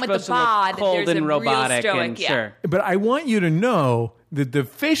going on with the bod, cold there's and a robotic real stoic, and sure. But I want you to know that the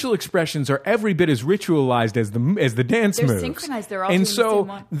facial expressions are every bit as ritualized as the dance They're moves. synchronized. They're all and doing the so same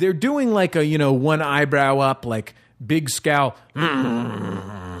one. they're doing like a one eyebrow up, like big scowl,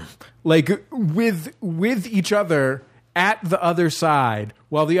 like with each other at the other side,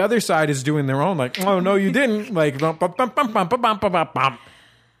 while the other side is doing their own like, oh no you didn't, like bum, bum, bum, bum, bum, bum, bum, bum, bum.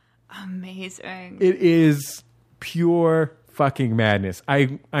 Amazing. It is pure fucking madness.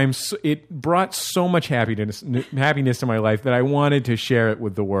 It brought so much happiness to my life that I wanted to share it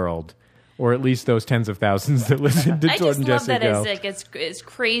with the world, or at least those tens of thousands that listen to Jordan Jesse Go. I just love that it's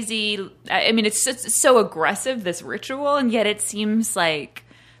crazy. I mean, it's so aggressive, this ritual, and yet it seems like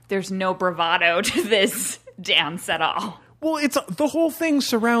there's no bravado to this dance at all. Well, the whole thing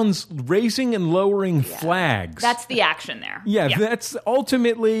surrounds raising and lowering flags. That's the action there. Yeah, that's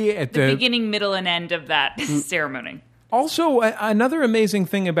ultimately at the beginning, middle, and end of that ceremony. Also, another amazing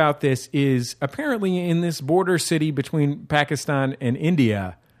thing about this is apparently in this border city between Pakistan and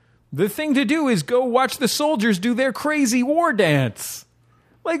India, the thing to do is go watch the soldiers do their crazy war dance.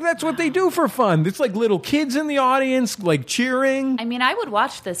 Like, that's what they do for fun. It's like little kids in the audience, like cheering. I mean, I would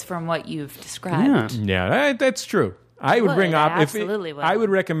watch this from what you've described. Yeah, that's true. I would I would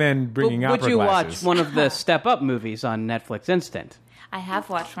recommend bringing opera glasses. Would you glasses. watch one of the Step Up movies on Netflix Instant? I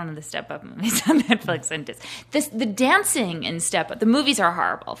have watched one of the Step Up movies on Netflix Instant. The dancing in Step Up, the movies are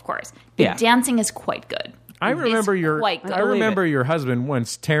horrible, of course. The dancing is quite good. I remember your husband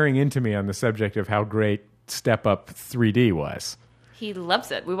once tearing into me on the subject of how great Step Up 3D was. He loves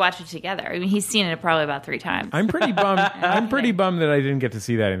it. We watch it together. I mean, he's seen it probably about 3 times. I'm pretty bummed. I'm pretty bummed that I didn't get to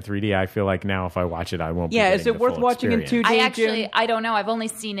see that in 3D. I feel like now if I watch it, I won't. Yeah, be is it worth watching experience. in 2D? I don't know. I've only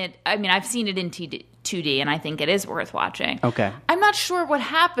seen it. I mean, I've seen it in 2D, and I think it is worth watching. Okay. I'm not sure what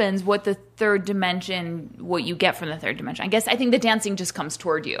happens. What the third dimension? What you get from the third dimension? I think the dancing just comes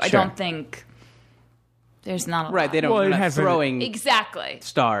toward you. Sure. I don't think. There's not a lot. They don't. Well, not throwing exactly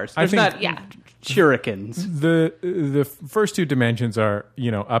stars. There's not shurikens. The first 2 dimensions are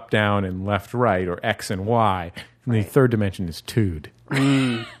up, down, and left, right, or X and Y. And the third dimension is tood.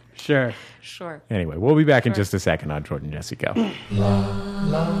 Sure. Anyway, we'll be back in just a second on Jordan Jesse Go.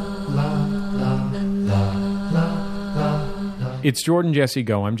 It's Jordan Jesse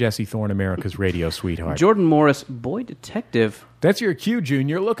Go. I'm Jesse Thorne, America's radio sweetheart. Jordan Morris, boy detective. That's your cue, June.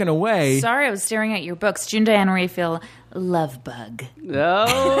 You're looking away. Sorry, I was staring at your books. June, Diane, Raphael, Love Bug.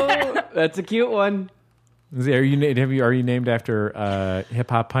 Oh, that's a cute one. Are you named after hip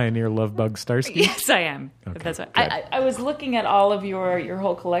hop pioneer Lovebug Starsky? Yes, I am. Okay, That's what, good. I was looking at all of your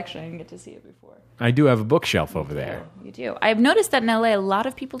whole collection. I didn't get to see it before. I do have a bookshelf over there. You do. I've noticed that in LA, a lot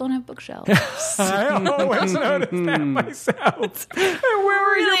of people don't have bookshelves. I always noticed that myself. Where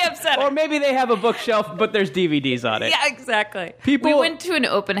were Really you? upsetting. Or maybe they have a bookshelf, but there's DVDs on it. Yeah, exactly. People- We went to an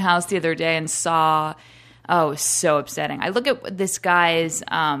open house the other day and saw. Oh, it was so upsetting. I look at this guy's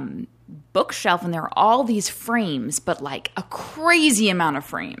bookshelf, and there are all these frames, but like a crazy amount of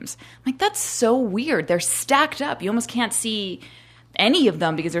frames. I'm like, that's so weird. They're stacked up. You almost can't see any of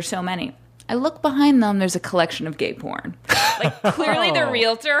them because there's so many. I look behind them, there's a collection of gay porn. Like, clearly the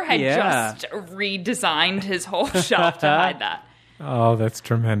realtor had just redesigned his whole shelf to hide that. Oh, that's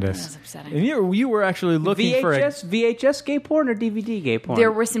tremendous. That was upsetting. And you were actually looking for a... VHS gay porn or DVD gay porn?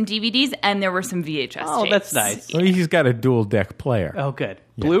 There were some DVDs and there were some VHS Oh, tapes. that's nice. Well, he's got a dual deck player. Oh, good.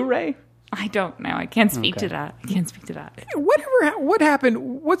 Blu-ray? I don't know. I can't speak Okay. to that. I can't speak to that. What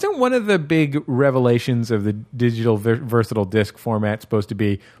happened? Wasn't one of the big revelations of the digital versatile disc format supposed to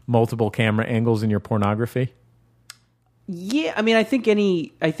be multiple camera angles in your pornography? Yeah, I mean, I think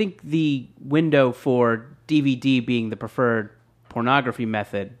the window for DVD being the preferred pornography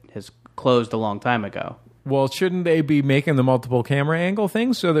method has closed a long time ago. Well, shouldn't they be making the multiple camera angle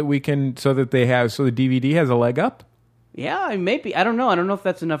thing so that the DVD has a leg up? Yeah, maybe. I don't know. I don't know if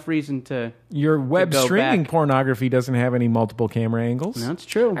that's enough reason to... Your web go streaming back. pornography doesn't have any multiple camera angles. No, it's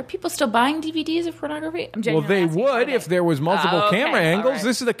true. Are people still buying DVDs of pornography? I'm Well, they genuinely asking, would are they? if there was multiple Oh, okay. camera All angles. right.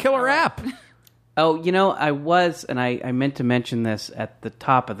 This is a killer app. Oh, I was, and I meant to mention this at the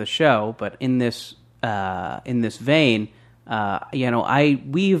top of the show, but in this vein,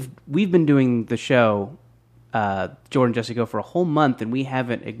 we've been doing the show, Jordan Jesse Go, for a whole month, and we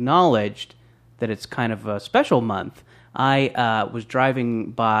haven't acknowledged that it's kind of a special month. I was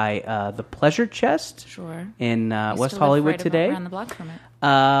driving by the Pleasure Chest in West Hollywood today. Around the block from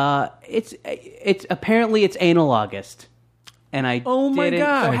it. It's apparently it's Anal August. And I Oh my didn't.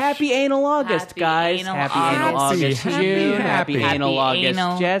 gosh. So happy Anal August, Happy guys. Anal Happy August. Anal August, Happy, June. happy. Happy Anal August,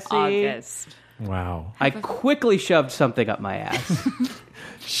 Anal Jesse. August. Wow. I quickly shoved something up my ass.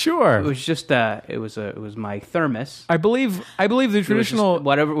 Sure. It was just it was my thermos. I believe the It was just traditional...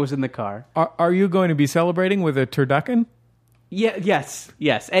 whatever was in the car. Are you going to be celebrating with a turducken? Yeah, yes.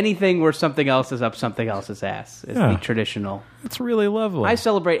 Anything where something else is up something else's ass is Yeah. the traditional. That's really lovely. I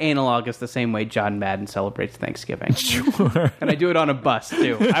celebrate Anal August the same way John Madden celebrates Thanksgiving. Sure. And I do it on a bus,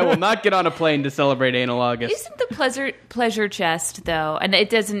 too. I will not get on a plane to celebrate Anal August. Isn't the pleasure chest, though, and it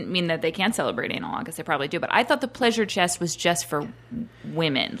doesn't mean that they can't celebrate Anal August, they probably do, but I thought the pleasure chest was just for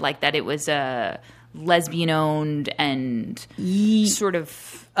women, like that it was lesbian-owned and sort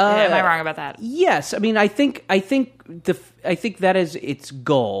of... am I wrong about that? Yes, I mean, I think that is its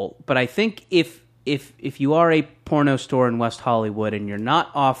goal. But I think if you are a porno store in West Hollywood and you're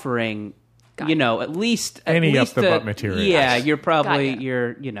not offering, at least Any at least up-the-butt material. yeah, you're probably Got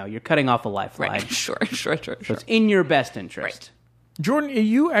you're cutting off a lifeline. Right, sure. So it's in your best interest. Jordan,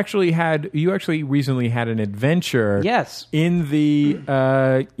 you actually recently had an adventure. Yes. In the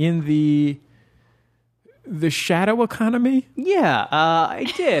shadow economy? Yeah, I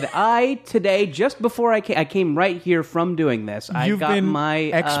did. Today, just before I came right here from doing this. You've been my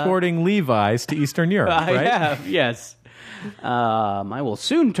exporting Levi's to Eastern Europe, I right? have, yes. I will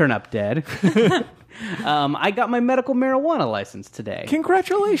soon turn up dead. I got my medical marijuana license today.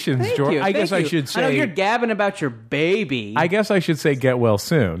 Congratulations, Thank Jordan. you. I guess thank I you. should say. I know you're gabbing about your baby. I guess I should say get well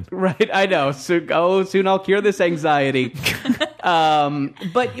soon. Right, I know. So, soon I'll cure this anxiety. But and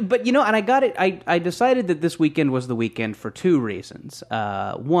I got it. I decided that this weekend was the weekend for two reasons.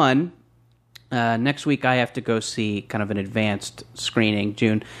 One, next week I have to go see kind of an advanced screening,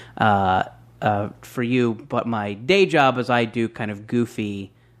 June, for you. But my day job is I do kind of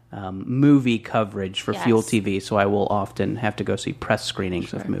goofy movie coverage for Fuel TV, so I will often have to go see press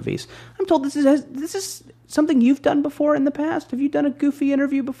screenings of movies. I'm told this is something you've done before in the past. Have you done a goofy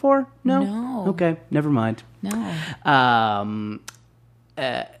interview before? No. Okay, never mind. No.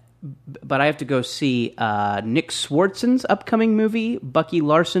 But I have to go see Nick Swartzen's upcoming movie, Bucky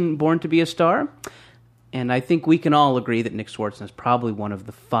Larson, Born to be a Star. And I think we can all agree that Nick Swartzen is probably one of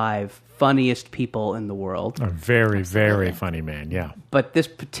the 5 funniest people in the world. A very, very funny man, yeah. But this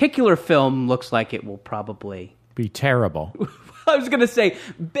particular film looks like it will probably Be terrible. I was going to say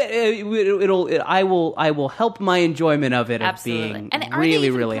I will help my enjoyment of it Absolutely. being And are really, they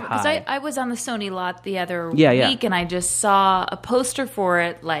even really Because high. I was on the Sony lot the other Yeah. week, and I just saw a poster for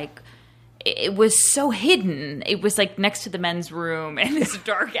it, like it was so hidden. It was like next to the men's room in this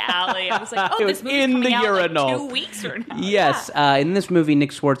dark alley. I was like, oh, this movie's in coming the out urinal. like 2 weeks from now. Yes, in this movie,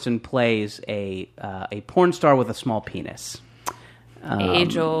 Nick Swartzen plays a porn star with a small penis.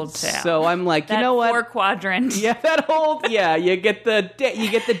 Age-old tale. So I'm like, That you know what? 4-quadrant. Yeah, that whole you get the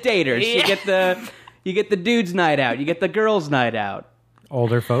daters, Yeah. you get the dudes' night out, you get the girls' night out.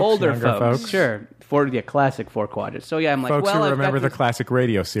 Older folks, younger folks. Sure. Classic 4 quadrants. So yeah, I'm like, Folks well, who I've remember got the classic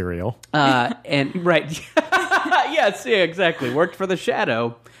radio serial. and right, yes, yeah, exactly. Worked for the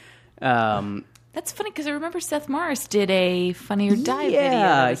Shadow. That's funny because I remember Seth Morris did a Funny or Die video.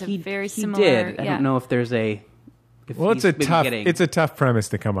 Yeah, That was a he very he similar. did. I yeah. don't know if there's a. If Well, he's been getting- it's a tough premise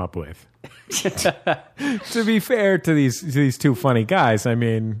to come up with. To be fair to these two funny guys, I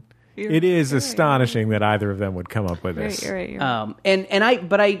mean, it is astonishing that either of them would come up with this. You're right. and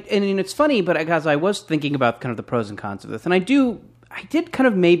it's funny, but because I was thinking about kind of the pros and cons of this, and I did kind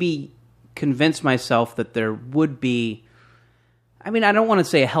of maybe convince myself that there would be. I mean, I don't want to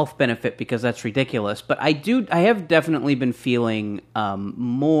say a health benefit because that's ridiculous, but I have definitely been feeling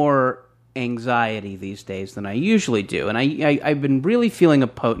more anxiety these days than I usually do, and I've been really feeling a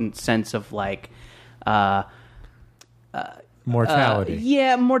potent sense of like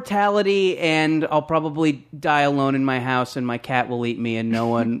Mortality. Mortality, and I'll probably die alone in my house, and my cat will eat me, and no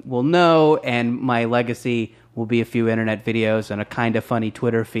one will know, and my legacy will be a few internet videos and a kind of funny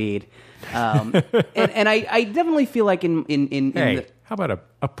Twitter feed. And I definitely feel like in How about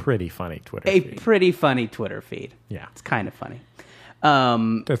a pretty funny Twitter feed? pretty funny Twitter feed. Yeah. It's kind of funny.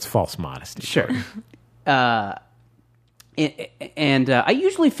 That's false modesty. Sure. And I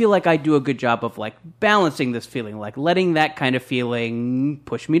usually feel like I do a good job of like balancing this feeling, like letting that kind of feeling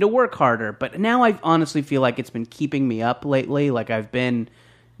push me to work harder. But now I honestly feel like it's been keeping me up lately. Like I've been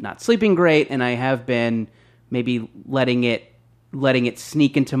not sleeping great, and I have been maybe letting it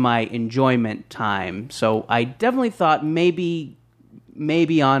sneak into my enjoyment time. So I definitely thought maybe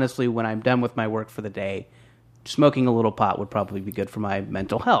honestly, when I'm done with my work for the day, smoking a little pot would probably be good for my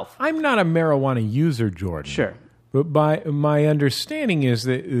mental health. I'm not a marijuana user, Jordan. Sure. But my understanding is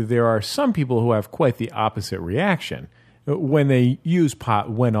that there are some people who have quite the opposite reaction when they use pot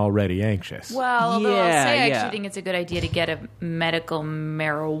when already anxious. Well, although I'll say I yeah. actually think it's a good idea to get a medical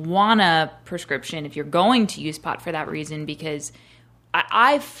marijuana prescription if you're going to use pot for that reason, because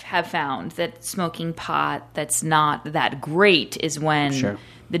I have found that smoking pot that's not that great is when Sure.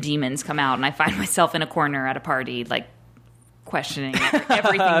 the demons come out, and I find myself in a corner at a party, like, questioning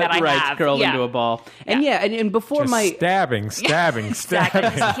everything that I right, have. curled Yeah. into a ball. And and before Just my stabbing. Exactly. You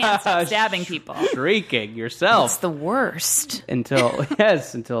can't stop stabbing people. shrieking yourself It's the worst. until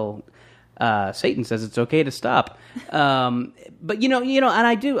Satan says it's okay to stop. But you know, and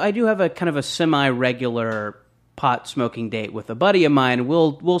I do have a kind of a semi-regular pot smoking date with a buddy of mine.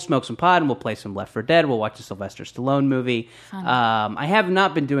 We'll smoke some pot and we'll play some Left 4 Dead. We'll watch a Sylvester Stallone movie. I have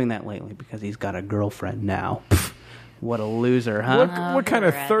not been doing that lately because he's got a girlfriend now. What a loser, huh? What kind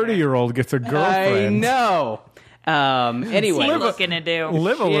of 30-year-old gets a girlfriend? I know. Anyway, What's he looking to do?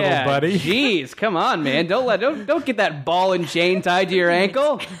 Live a little, buddy. Jeez, come on, man. Don't get that ball and chain tied to your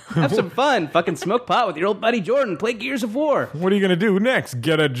ankle. Have some fun. Fucking smoke pot with your old buddy Jordan. Play Gears of War. What are you going to do next?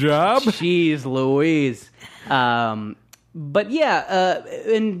 Get a job? Jeez Louise. But yeah,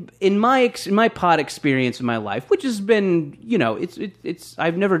 in my pot experience in my life, which has been, it's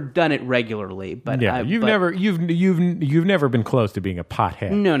I've never done it regularly, but Yeah, you've never been close to being a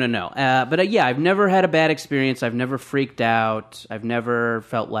pothead. No. But yeah, I've never had a bad experience. I've never freaked out. I've never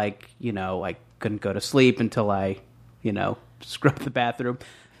felt like, I couldn't go to sleep until I, scrubbed the bathroom.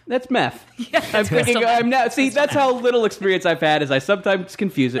 That's meth. Yeah, I'm thinking. I'm now. See, that's how little experience I've had. Is I sometimes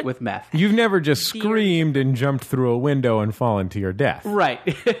confuse it with meth. You've never just screamed and jumped through a window and fallen to your death. Right.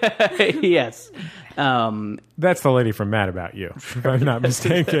 Yes. That's the lady from Mad About You, if I'm not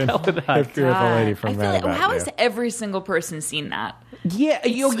mistaken. If you're the lady from I feel Mad like, About how You. has every single person seen that? Yeah.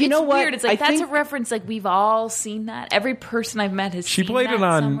 You It's know what? weird. It's like I that's think, a reference. Like we've all seen that. Every person I've met has. She seen played that it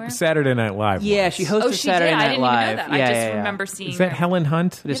on somewhere. Saturday Night Live. Yeah, once. she hosted Oh, she Saturday did. Night I didn't Live. even know that. Yeah, I just yeah. remember seeing. Is that her. Helen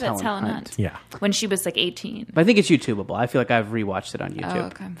Hunt? It is Yeah, that's Helen Hunt. Yeah. When she was like 18. But I think it's YouTubeable. I feel like I've rewatched it on YouTube. Oh,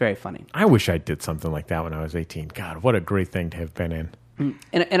 okay. Very funny. I wish I did something like that when I was 18. God, what a great thing to have been in.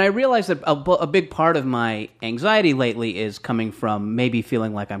 And I realize that a big part of my anxiety lately is coming from maybe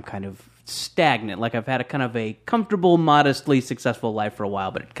feeling like I'm kind of stagnant, like I've had a kind of a comfortable, modestly successful life for a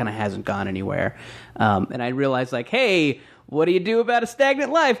while, but it kind of hasn't gone anywhere. And I realized, like, hey, what do you do about a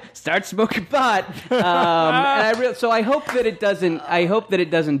stagnant life? Start smoking pot. So I hope that it doesn't. I hope that it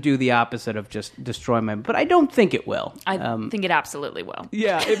doesn't do the opposite of just destroy my. But I don't think it will. I think it absolutely will.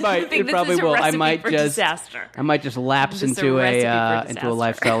 Yeah, it might. think It this probably is a will. I recipe might for just. disaster. I might just lapse Just a into recipe for into a disaster.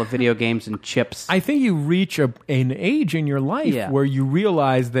 lifestyle of video games and chips. I think you reach an age in your life Yeah. where you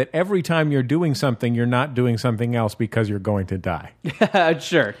realize that every time you're doing something, you're not doing something else because you're going to die.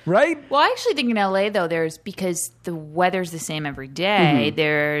 Sure. Right? Well, I actually think in LA though, because the weather's the same every day. Mm-hmm.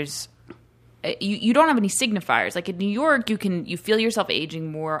 There's you don't have any signifiers. Like in New York, you feel yourself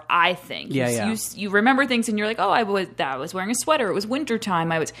aging more. I think. Yeah. You remember things and you're like, oh, I was wearing a sweater. It was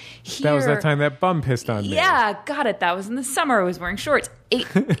wintertime. I was here. That was that time that bum pissed on me. Yeah, got it. That was in the summer. I was wearing shorts.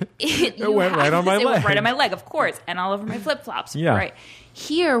 It went right on my It went leg. right on my leg, of course, and all over my flip flops. Yeah. Right.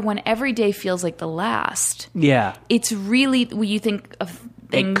 Here, when every day feels like the last, Yeah. it's really when you think of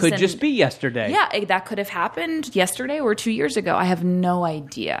things. It could and- just be yesterday. Yeah, that could have happened yesterday or 2 years ago. I have no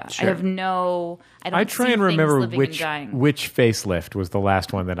idea. Sure. I don't I try see and things remember living and which dying. facelift was the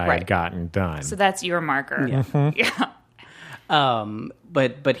last one that I Right. had gotten done. So that's your marker. Yeah.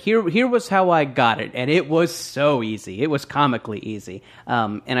 But here was how I got it, and it was so easy. It was comically easy.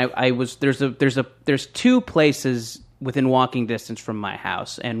 And I was there's two places within walking distance from my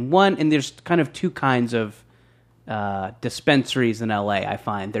house, and there's kind of two kinds of dispensaries in LA. I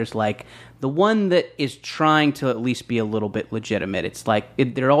find there's like the one that is trying to at least be a little bit legitimate. It's like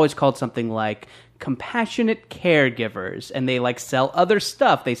they're always called something like compassionate caregivers, and they like sell other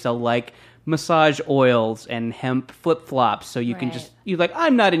stuff. They sell like massage oils and hemp flip-flops, so you can Right. you're like,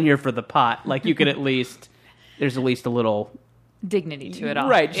 I'm not in here for the pot. Like you could at least there's at least a little Dignity to it all.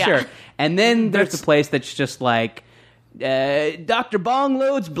 right, Yeah. sure. And then there's the place that's just like Dr.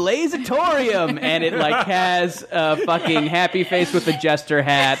 Bongload's Blazatorium, and it like has a fucking happy face with a jester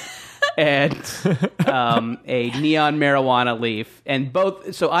hat and a neon marijuana leaf, and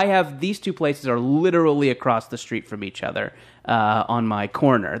both. So I have these two places are literally across the street from each other. On my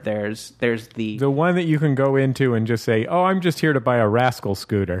corner, there's the one that you can go into and just say, "Oh, I'm just here to buy a Rascal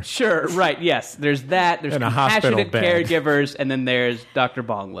scooter." sure, right, yes. There's that. There's And a hospital compassionate bed. caregivers, and then there's Dr.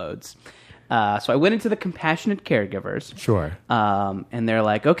 Bongloads. So I went into the compassionate caregivers. Sure. And they're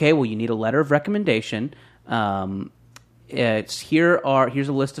like, okay, well, you need a letter of recommendation. Here's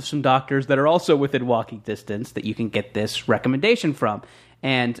a list of some doctors that are also within walking distance that you can get this recommendation from.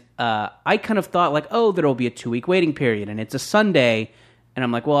 And I kind of thought like, oh, there'll be a 2-week waiting period, and it's a Sunday. And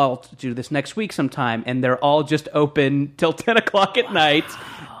I'm like, well, I'll do this next week sometime. And they're all just open till 10 o'clock at night,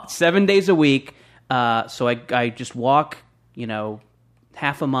 7 days a week. So I just walk,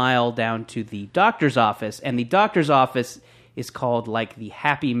 half a mile down to the doctor's office, and the doctor's office is called like the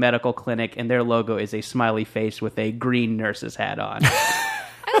Happy Medical Clinic, and their logo is a smiley face with a green nurse's hat on.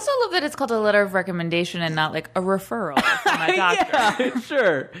 I also love that it's called a letter of recommendation and not like a referral from my doctor. Yeah,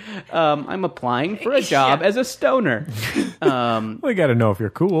 sure. I'm applying for a job as a stoner. We got to know if you're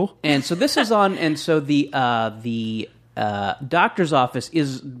cool. And so this is on, and so the doctor's office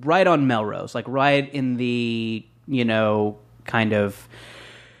is right on Melrose, like right in the, kind of,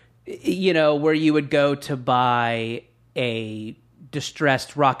 where you would go to buy a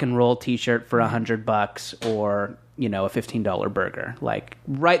distressed rock and roll t-shirt for $100 or, a $15 burger, like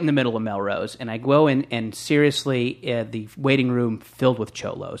right in the middle of Melrose. And I go in, and seriously, the waiting room filled with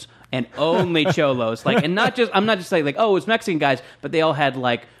cholos, and only cholos. Like, and I'm not just saying like, oh, it's Mexican guys, but they all had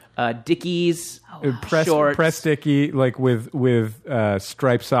like Dickies shorts. Press sticky, like with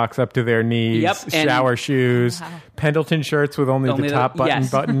striped socks up to their knees, Yep, and- shower shoes, Pendleton shirts with only the top button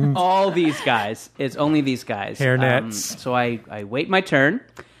yes. buttons. All these guys. It's only these guys. Hairnets. So I wait my turn.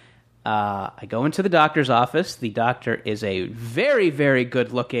 I go into the doctor's office. The doctor is a very, very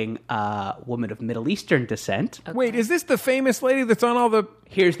good-looking woman of Middle Eastern descent. Wait, is this the famous lady that's on all the...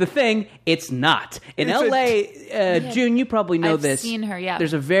 Here's the thing. It's not. In It's L.A., June, you probably know I've this. seen her, yeah.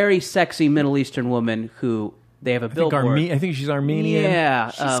 There's a very sexy Middle Eastern woman who they have a billboard. I think she's Armenian. Yeah.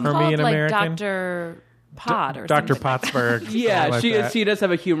 She's called Armenian like American? Dr. Pod or Dr. something. Pottsberg. Yeah, something like she that. she does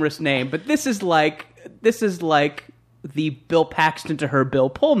have a humorous name, but this is like the Bill Paxton to her Bill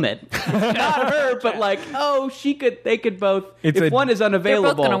Pullman. Not her, but like, oh, they could both. It's if one is unavailable,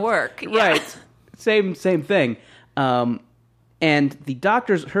 They're both gonna work. Yeah. right? Same thing. And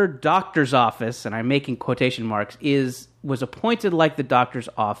her doctor's office, and I'm making quotation marks, was appointed like the doctor's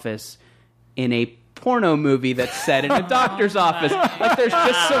office in a porno movie that's set in a doctor's office. Like there's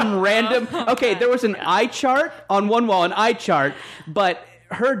just some random. Okay, there was an eye chart on one wall, an eye chart, but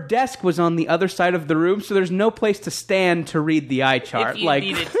her desk was on the other side of the room, so there's no place to stand to read the eye chart. If you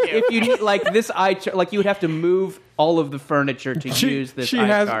needed to. If you need, like this eye chart, like you would have to move all of the furniture to use this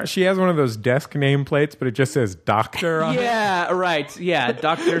eye chart. She has one of those desk nameplates, but it just says doctor on it. Yeah, right. Yeah,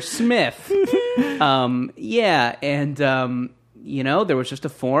 Dr. Smith. Yeah, and there was just a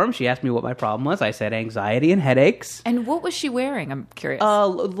form. She asked me what my problem was. I said anxiety and headaches. And what was she wearing? I'm curious.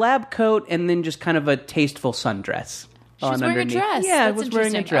 Lab coat and then just kind of a tasteful sundress. She was wearing a dress. Yeah, I That's was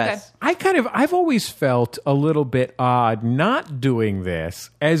wearing a dress. Okay. I've always felt a little bit odd not doing this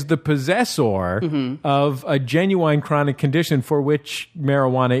as the possessor of a genuine chronic condition for which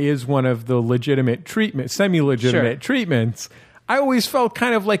marijuana is one of the semi-legitimate treatments. I always felt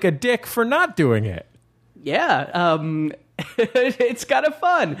kind of like a dick for not doing it. Yeah, it's kind of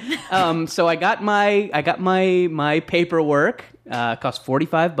fun. So I got my paperwork. Cost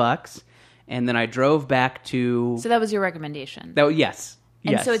 $45. And then I drove back to... So that was your recommendation? Yes.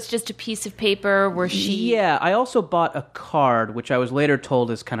 And so it's just a piece of paper where she... Yeah, I also bought a card, which I was later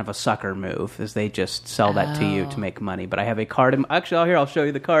told is kind of a sucker move, as they just sell that to you to make money. But I have a card... Actually, I'll show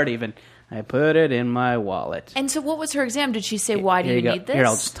you the card even. I put it in my wallet. And so what was her exam? Did she say, why do you need this? Here,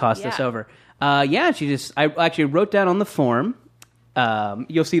 I'll just toss this over. I actually wrote down on the form...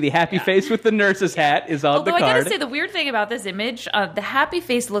 you'll see the happy face with the nurse's hat is on the card. Although I gotta say, the weird thing about this image, the happy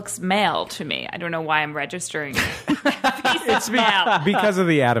face looks male to me. I don't know why I'm registering it's male. Because of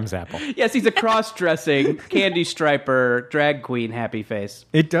the Adam's apple. Yes, he's a cross-dressing, candy striper, drag queen happy face.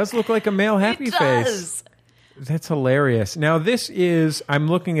 It does look like a male happy face. That's hilarious. Now, I'm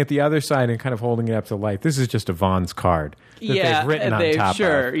looking at the other side and kind of holding it up to light. This is just a Vaughn's card that they've written on top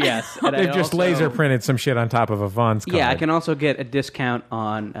of. Yes. They've just laser printed some shit on top of a Vaughn's card. Yeah, I can also get a discount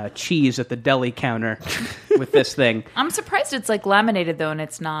on cheese at the deli counter with this thing. I'm surprised it's like laminated, though, and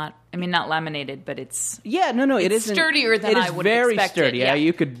it's not. I mean, not laminated, but it's... Yeah, no, it isn't. Sturdier than I would have expected. It is very sturdy. Yeah,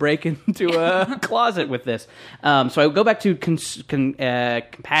 you could break into a closet with this. So I go back to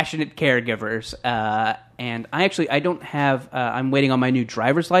compassionate caregivers, and I don't have... I'm waiting on my new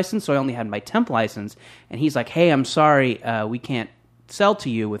driver's license, so I only had my temp license. And he's like, hey, I'm sorry, we can't sell to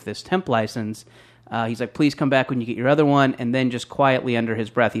you with this temp license. He's like, please come back when you get your other one. And then just quietly under his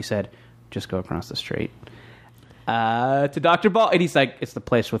breath, he said, just go across the street. To Dr. Ball, and he's like, it's the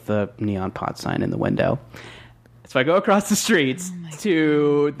place with the neon pot sign in the window. So I go across the streets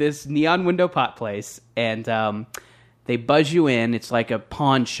to this neon window pot place, and they buzz you in. It's like a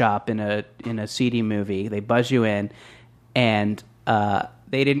pawn shop in a seedy movie. They buzz you in, and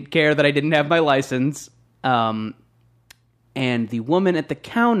they didn't care that I didn't have my license. And the woman at the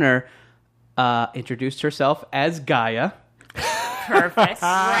counter introduced herself as Gaia. Perfect.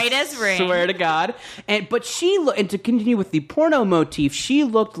 Right as rain. Swear to God. But and to continue with the porno motif, she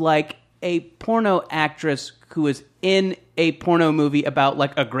looked like a porno actress who was in a porno movie about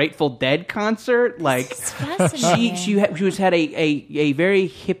like a Grateful Dead concert. Like she had a very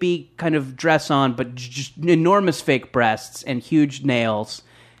hippie kind of dress on, but just enormous fake breasts and huge nails.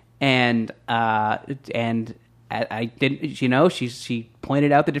 And I didn't, she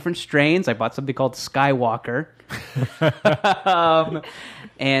pointed out the different strains. I bought something called Skywalker.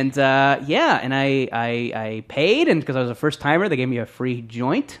 And I paid, and because I was a first timer, they gave me a free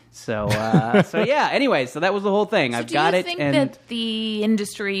joint. So anyway, so that was the whole thing. I've got it. Do you think that the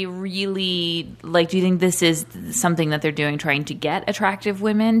industry really, do you think this is something that they're doing, trying to get attractive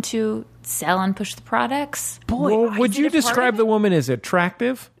women to sell and push the products? Boy, would you describe the woman as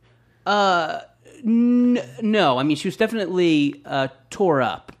attractive? No. I mean, she was definitely tore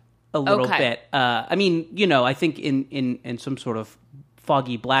up a little bit. I think in some sort of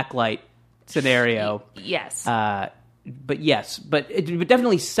foggy blacklight scenario. Yes. But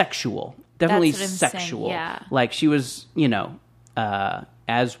definitely sexual. Definitely That's what I'm sexual. saying, yeah. Like she was,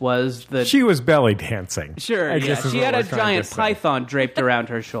 as was the... She was belly dancing. Sure, yeah. She had a giant python draped around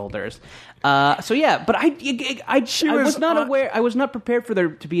her shoulders. But I was not aware. I was not prepared for there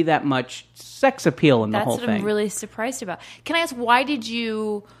to be that much sex appeal in the whole thing. That's what I'm really surprised about. Can I ask, why did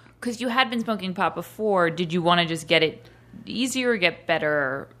you... Because you had been smoking pot before, did you want to just get it easier, get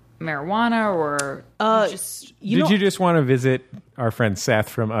better marijuana, or did you just want to visit our friend Seth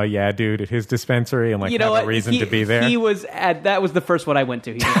from Yeah Dude at his dispensary and have a reason to be there? He was that was the first one I went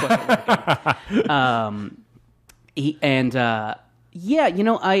to. He just wasn't working.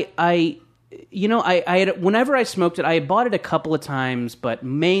 I had, whenever I smoked it, I had bought it a couple of times, but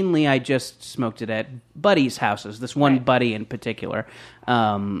mainly I just smoked it at buddies' houses. This one buddy in particular,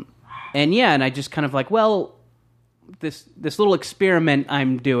 and I just kind of this little experiment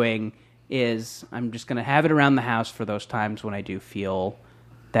I'm doing is I'm just going to have it around the house for those times when I do feel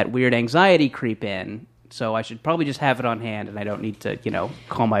that weird anxiety creep in, So I should probably just have it on hand, and I don't need to,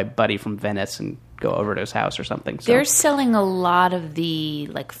 call my buddy from Venice and go over to his house or something. So. They're selling a lot of the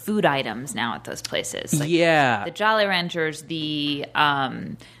food items now at those places. Yeah. The Jolly Ranchers, the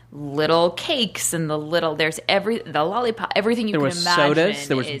little cakes, and the lollipop, everything you can imagine. There was sodas.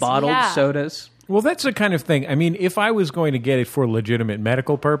 There was bottled sodas. Well, that's the kind of thing. I mean, if I was going to get it for legitimate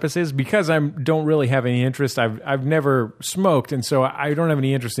medical purposes, because I don't really have any interest, I've never smoked, and so I don't have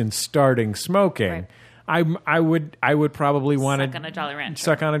any interest in starting smoking. Right. I would probably want to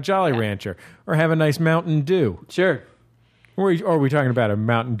suck on a Jolly Rancher, or have a nice Mountain Dew. Sure. Or are we talking about a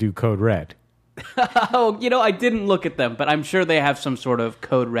Mountain Dew Code Red? Oh, I didn't look at them, but I'm sure they have some sort of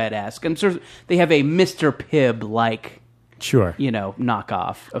Code Red-esque, and sort of, they have a Mr. Pibb-like. Sure.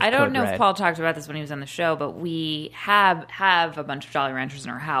 Knockoff of I don't Code know Red. if Paul talked about this when he was on the show, but we have a bunch of Jolly Ranchers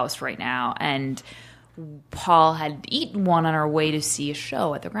in our house right now, and Paul had eaten one on our way to see a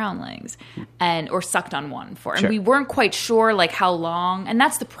show at the Groundlings, or sucked on one for. And we weren't quite sure how long, and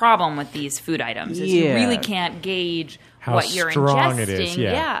that's the problem with these food items is you really can't gauge how what you're strong ingesting. It is.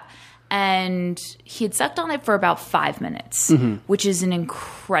 Yeah. And he had sucked on it for about 5 minutes, which is an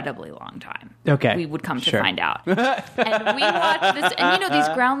incredibly long time. Okay. We would come to find out. And we watched this, and these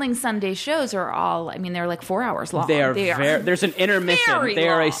Groundling Sunday shows are all, they're 4 hours long. They are there's an intermission. They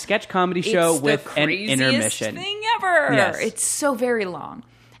are a sketch comedy show with an intermission. Thing ever. Yes. It's so very long.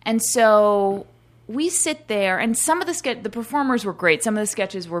 And so we sit there, and some of the performers were great. Some of the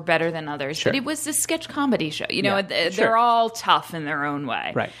sketches were better than others. But it was a sketch comedy show. They're all tough in their own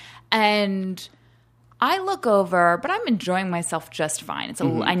way. Right. And I look over, but I'm enjoying myself just fine.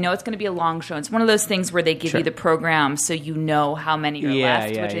 I know it's going to be a long show. It's one of those things where they give you the program so you know how many are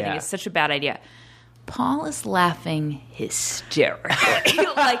left, which I think is such a bad idea. Paul is laughing hysterically.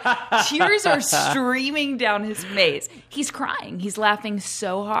 Tears are streaming down his face. He's crying. He's laughing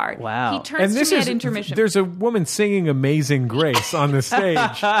so hard. Wow. He turns to me at intermission. There's a woman singing Amazing Grace on the stage.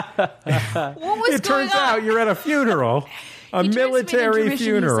 What was it turns out you're at a funeral. A military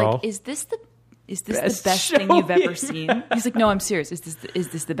funeral. Is this the best thing you've ever seen? He's like, no, I'm serious. Is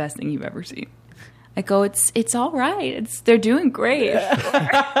this the best thing you've ever seen? I go, it's all right. They're doing great.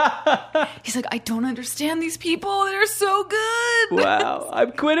 He's like, I don't understand these people. They're so good. Wow,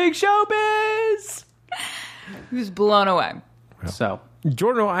 I'm quitting showbiz. He was blown away. Well. So.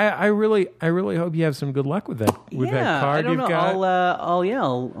 Jordan, I really hope you have some good luck with that card you've got.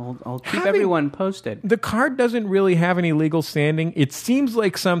 I'll keep everyone posted. The card doesn't really have any legal standing. It seems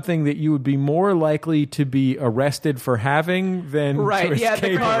like something that you would be more likely to be arrested for having than to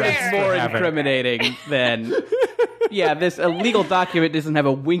escape the card is more incriminating than. Yeah, this illegal document doesn't have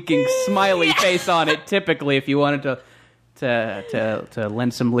a winking smiley face on it. Typically, if you wanted to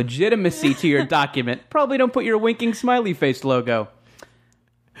lend some legitimacy to your document, probably don't put your winking smiley face logo.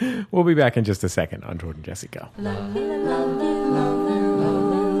 We'll be back in just a second on Jordan Jesse Go.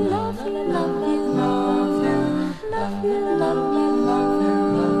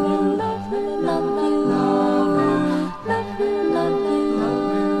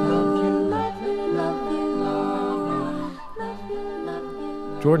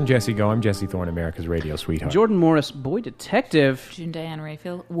 Jordan Jesse Go. I'm Jesse Thorne, America's radio sweetheart. Jordan Morris, boy detective. June Diane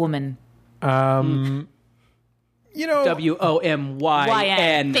Raphael, woman. WOMYN.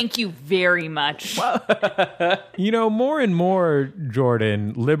 Thank you very much. More and more,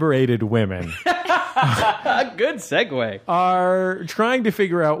 Jordan, liberated women good segue. are trying to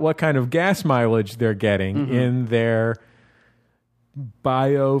figure out what kind of gas mileage they're getting in their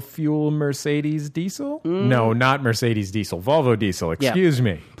biofuel Mercedes diesel. No, not Mercedes diesel. Volvo diesel. Excuse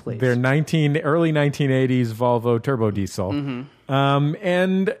me. Please. Their early 1980s Volvo turbo diesel.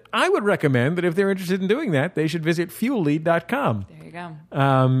 And I would recommend that if they're interested in doing that, they should visit fuelly.com. There you go.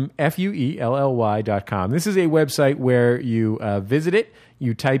 FUELLY.com. This is a website where you visit it,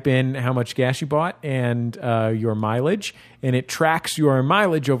 you type in how much gas you bought and your mileage, and it tracks your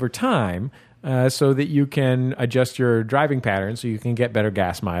mileage over time so that you can adjust your driving patterns so you can get better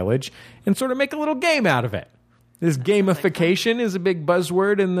gas mileage and sort of make a little game out of it. This gamification is a big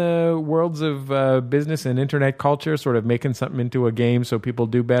buzzword in the worlds of business and internet culture, sort of making something into a game so people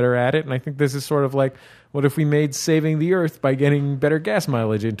do better at it. And I think this is sort of like, what if we made saving the earth by getting better gas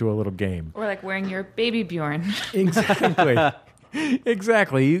mileage into a little game? Or like wearing your baby Bjorn. Exactly.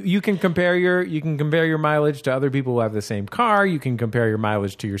 Exactly. You can compare your mileage to other people who have the same car. You can compare your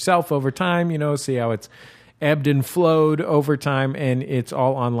mileage to yourself over time, see how it's ebbed and flowed over time. And it's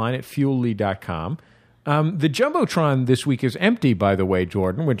all online at fuelly.com. The Jumbotron this week is empty, by the way,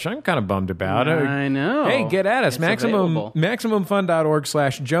 Jordan, which I'm kind of bummed about. I know. Hey, get at us. It's available.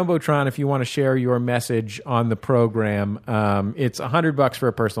 MaximumFun.org/Jumbotron if you want to share your message on the program. It's $100 for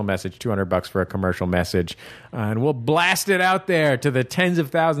a personal message, $200 for a commercial message. And we'll blast it out there to the tens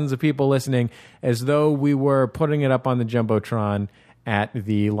of thousands of people listening as though we were putting it up on the Jumbotron at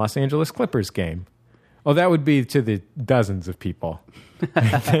the Los Angeles Clippers game. Oh, that would be to the dozens of people.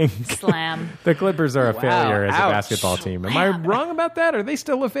 I think. Slam. The Clippers are a failure as Ouch. a basketball team. Am I wrong about that? Are they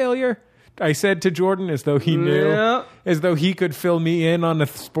still a failure? I said to Jordan as though he knew, Yeah. as though he could fill me in on a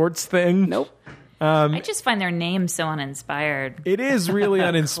sports thing. Nope. I just find their name so uninspired. It is really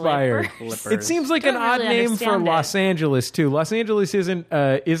uninspired. Clippers. It seems like Don't an odd really name for understand Los it. Angeles too. Los Angeles isn't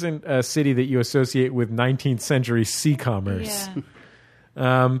a city that you associate with 19th century sea commerce.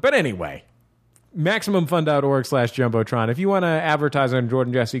 Yeah. But anyway, MaximumFun.org/Jumbotron. If you want to advertise on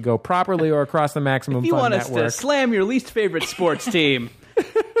Jordan Jesse Go properly or across the Maximum If you Fun want us network, to slam your least favorite sports team,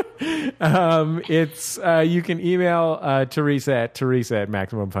 it's you can email Teresa at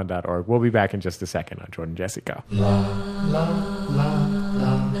MaximumFun.org. We'll be back in just a second on Jordan Jesse Go.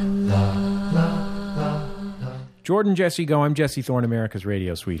 Jordan Jesse Go. I'm Jesse Thorne, America's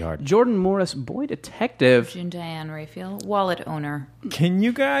radio sweetheart. Jordan Morris, boy detective. June Diane Raphael, wallet owner. Can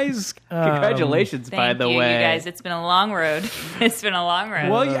you guys? Congratulations, by Thank the you, way. you guys. It's been a long road. It's been a long road.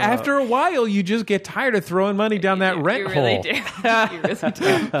 Well, after a while, you just get tired of throwing money down that rent you hole. really do. You really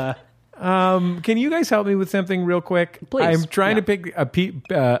do. Can you guys help me with something real quick? Please. I'm trying Yeah. to pick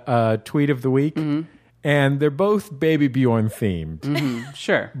a tweet of the week, and they're both Baby Bjorn themed.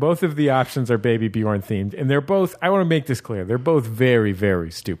 Sure. Both of the options are Baby Bjorn themed, and they're both, I want to make this clear, they're both very,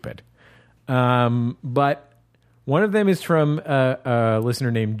 very stupid. But one of them is from a listener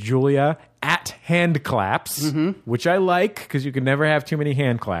named Julia at Hand Claps, which I like because you can never have too many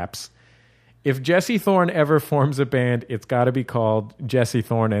hand claps. If Jesse Thorne ever forms a band, it's got to be called Jesse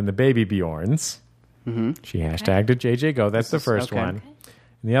Thorne and the Baby Bjorns. She hashtagged it JJ Go. That's the first okay. one.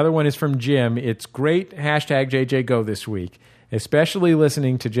 And the other one is from Jim. It's great hashtag JJ Go this week, especially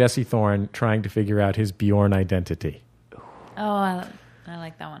listening to Jesse Thorne trying to figure out his Bjorn identity. Oh, I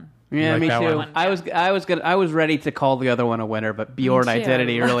like that one. Yeah, like me that too. one? I was ready to call the other one a winner, but Bjorn Me too.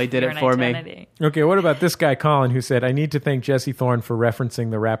 Identity I love really did it Bjorn for me. Identity. Okay, what about this guy, Colin, who said, I need to thank Jesse Thorne for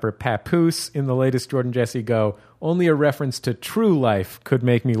referencing the rapper Papoose in the latest Jordan Jesse Go. Only a reference to True Life could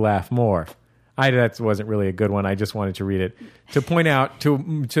make me laugh more. That wasn't really a good one. I just wanted to read it to point out to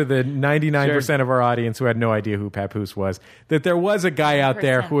the 99% of our audience who had no idea who Papoose was, that there was a guy out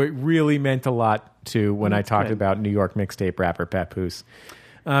there 100%. who it really meant a lot to when I talked good. about New York mixtape rapper Papoose.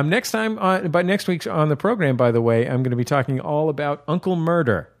 Next week's on the program, by the way, I'm going to be talking all about Uncle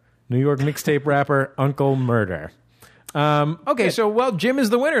Murder, New York mixtape rapper Uncle Murder. Okay, so, well, Jim is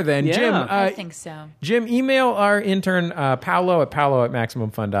the winner then. Yeah. Jim, I think so. Jim, email our intern, Paolo at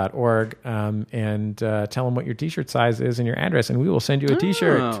MaximumFun.org, and tell him what your T-shirt size is and your address, and we will send you a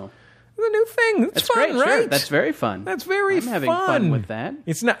T-shirt. Oh. The new thing. It's That's fun, great. right? Sure. That's very fun. That's very I'm fun. having fun with that.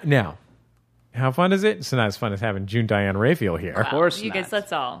 It's not... Now, how fun is it? It's not as fun as having June Diane Raphael here. Of course You not. guys,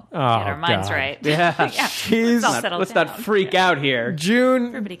 let's all get Oh, our minds God. right. Yeah. She's... Let's not freak out here. June...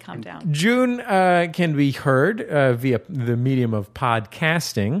 Everybody calm down. June can be heard via the medium of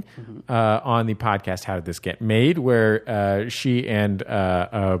podcasting on the podcast How Did This Get Made, where she and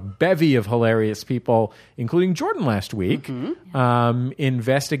a bevy of hilarious people, including Jordan last week,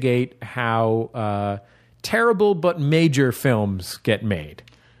 investigate how terrible but major films get made.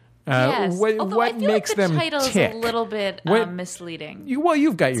 Yes. Although I feel makes like the them title tick? is a little bit What- misleading.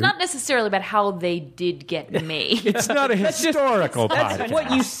 You've got It's your... not necessarily about how they did get made. It's not a historical That's podcast.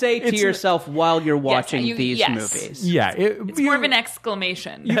 what you say to yourself while you're watching these yes. movies. Yeah, It's more of an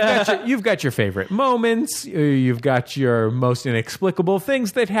exclamation. you've got your favorite moments. You've got your most inexplicable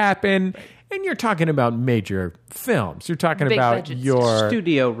things that happen, and you're talking about major films. You're talking Big about budget your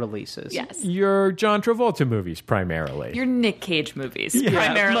Studio releases. Yes. your John Travolta movies primarily. Your Nick Cage movies, Yeah,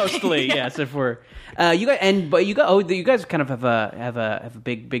 primarily. mostly, yes. If we're you guys kind of have a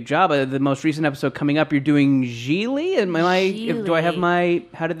big job. The most recent episode coming up, you're doing Gigli. Do I have my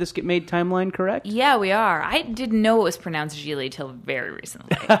How Did This Get Made timeline correct? Yeah, we are. I didn't know it was pronounced Gigli till very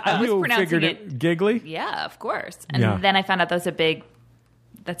recently. I was You pronouncing figured it. giggly. Yeah, of course. And Yeah. then I found out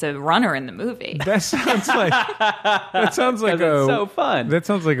that's a runner in the movie. That sounds like It's so fun. That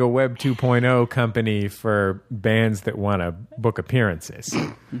sounds like a Web 2.0 company for bands that want to book appearances.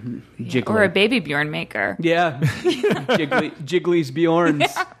 Jiggly. Or a Baby Bjorn maker. Yeah, Jiggly's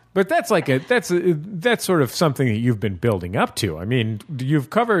Bjorns. But that's sort of something that you've been building up to. I mean,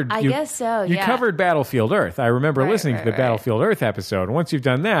 you've covered. I guess so, You yeah. covered Battlefield Earth. I remember Right, listening to right, the right. Battlefield Earth episode. And once you've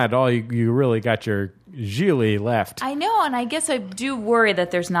done that, all you really got your Gilly left. I know, and I guess I do worry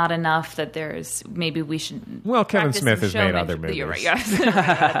that there's not enough, that there's, maybe we should. Well, Kevin practice Smith some has made showmanship. other movies. You're right,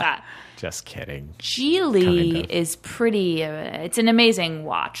 yeah. Just kidding. Geely Kind of. is pretty. It's an amazing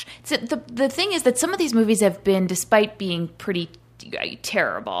watch. The thing is that some of these movies have been, despite being pretty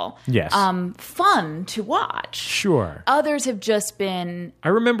terrible, Yes. fun to watch. Sure. Others have just been. I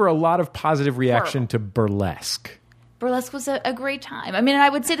remember a lot of positive reaction to Burlesque. Burlesque was a great time. I mean, I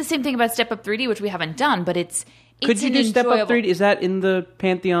would say the same thing about Step Up 3D, which we haven't done, but it's Could you an do Step Up enjoyable- 3D? Is that in the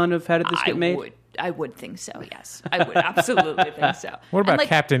pantheon of How Did This Get Made? I would think so, yes. I would absolutely think so. What about And,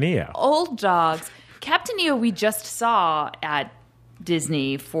 Captain EO? Old Dogs. Captain EO we just saw at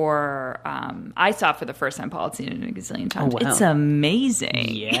Disney I saw it for the first time. Paul had seen it a gazillion times. Oh, wow. It's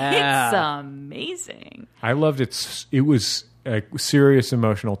amazing. Yeah. It's amazing. I loved it. It was a serious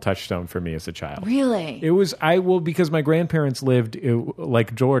emotional touchstone for me as a child. Really? It was, because my grandparents lived,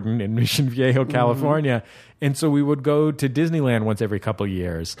 like Jordan, in Mission Viejo, California. And so we would go to Disneyland once every couple of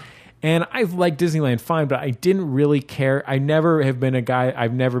years. And I've liked Disneyland fine, but I didn't really care. I never have been a guy,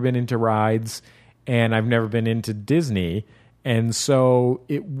 I've never been into rides, and I've never been into Disney. And so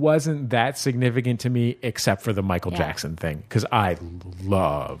it wasn't that significant to me, except for the Michael Jackson thing, because I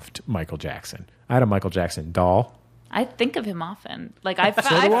loved Michael Jackson. I had a Michael Jackson doll. I think of him often. Like I do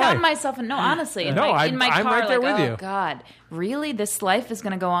found I. myself, honestly, in my I'm car, right there like, with oh you. God, really? This life is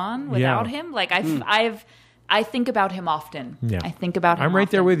going to go on without Yeah. him? Like I think about him often. Yeah. I think about him. I'm right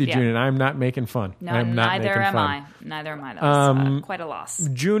there often. with you, Yeah. June, and I'm not making fun. No, I'm not neither making am fun. I. Neither am I. That was quite a loss.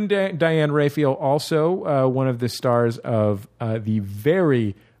 June Diane Raphael, also one of the stars of the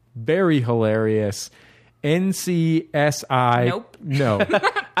very, very hilarious NCSI. Nope. No.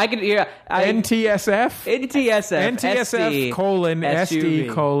 I could hear NTSF? NTSF NTSF SD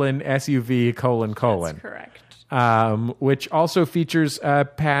SUV : That's correct. which also features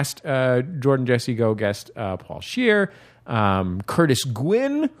past Jordan Jesse Go guest Paul Scheer, Curtis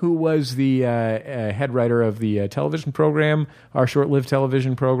Gwynn, who was the head writer of the television program, our short-lived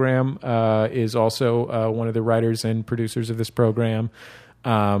television program, is also one of the writers and producers of this program.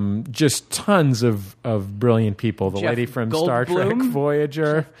 Just tons of brilliant people. The Jeff lady from Star Trek Goldblum?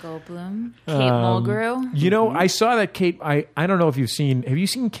 Voyager. Goldblum, Kate Mulgrew. You know, I saw that Kate. I don't know if have you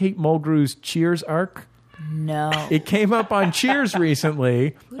seen Kate Mulgrew's Cheers arc? No. It came up on Cheers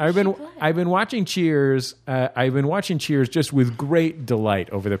recently. I've she play? been watching Cheers. I've been watching Cheers just with great delight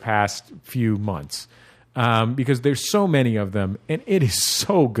over the past few months. Because there's so many of them, and it is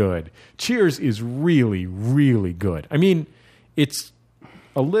so good. Cheers is really, really good. I mean, it's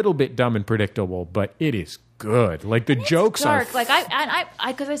a little bit dumb and predictable, but it is good. Like the jokes dark. are Like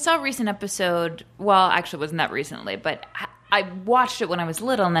because I saw a recent episode. Well, actually, it wasn't that recently, but I watched it when I was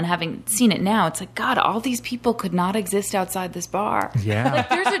little, and then having seen it now, it's like, God, all these people could not exist outside this bar. Yeah. Like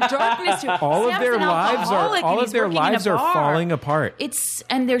there's a darkness to it. all of Sam's their an lives alcoholic, and he's working in a bar. falling apart.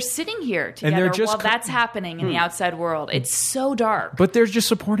 And they're sitting here together they're just while that's happening in the outside world. It's so dark. But they're just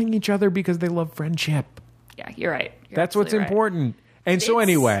supporting each other because they love friendship. Yeah, you're right. You're That's what's absolutely right. important. And so It's-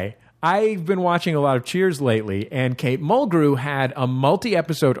 anyway, I've been watching a lot of Cheers lately, and Kate Mulgrew had a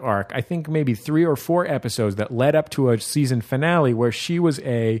multi-episode arc, I think maybe 3 or 4 episodes that led up to a season finale where she was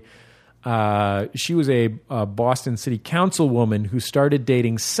a Boston City Councilwoman who started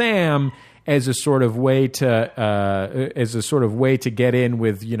dating Sam as a sort of way to get in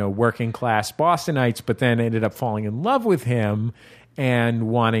with, you know, working class Bostonites, but then ended up falling in love with him and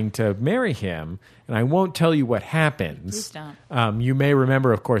wanting to marry him. And I won't tell you what happens. Please don't. You may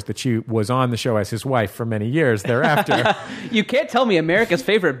remember, of course, that she was on the show as his wife for many years thereafter. You can't tell me America's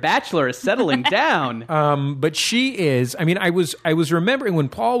favorite bachelor is settling down. But she is. I mean, I was remembering when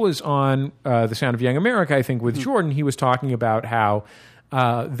Paul was on The Sound of Young America, I think with Jordan, he was talking about how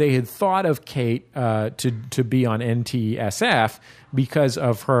they had thought of Kate to be on NTSF because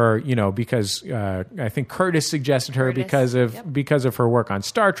of her, you know, because I think Curtis suggested her because of her work on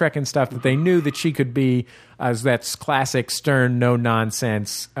Star Trek and stuff, that they knew that she could be as that's classic stern, no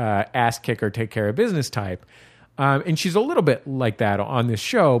nonsense, ass kicker, take care of business type. And she's a little bit like that on this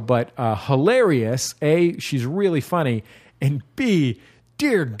show, but hilarious. A, she's really funny, and B,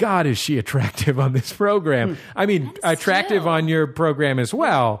 dear God, is she attractive on this program. I mean, attractive on your program as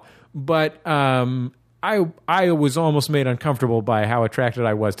well, but I was almost made uncomfortable by how attracted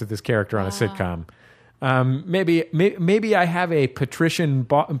I was to this character on a sitcom. Maybe I have a patrician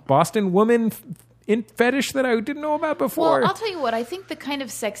Boston woman fetish that I didn't know about before. Well, I'll tell you what. I think the kind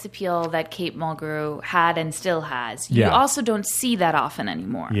of sex appeal that Kate Mulgrew had and still has, you Yeah. also don't see that often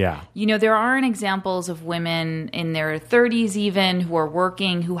anymore. Yeah. You know, there aren't examples of women in their 30s even who are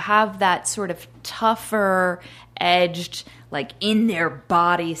working who have that sort of tougher, edged, like in their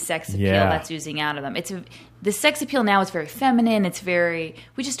body sex appeal Yeah. that's oozing out of them. The sex appeal now is very feminine.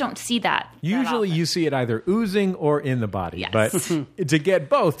 We just don't see that. Usually you see it either oozing or in the body. Yes. But to get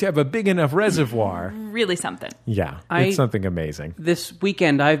both, to have a big enough reservoir, Really something. yeah, it's something amazing. This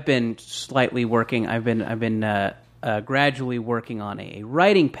weekend, I've been slightly working. I've been gradually working on a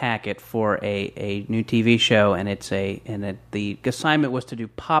writing packet for a new TV show, and the assignment was to do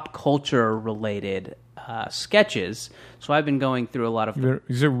pop culture related sketches. So I've been going through a lot of.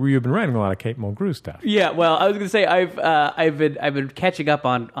 You've been writing a lot of Kate Mulgrew stuff. Yeah, well, I was going to say I've been catching up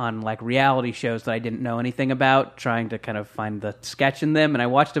on like reality shows that I didn't know anything about, trying to kind of find the sketch in them. And I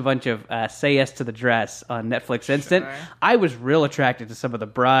watched a bunch of Say Yes to the Dress on Netflix Instant. Sure. I was real attracted to some of the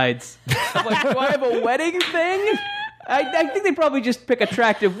brides. I'm like, do I have a wedding thing? I think they probably just pick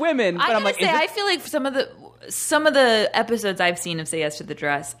attractive women. But I'm like, I feel like some of the episodes I've seen of Say Yes to the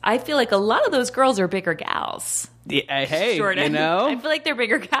Dress, I feel like a lot of those girls are bigger gals. hey, Jordan. you know, I feel like they're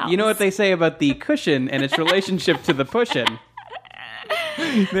bigger gals. you know what they say about the cushion and its relationship to the pushin'.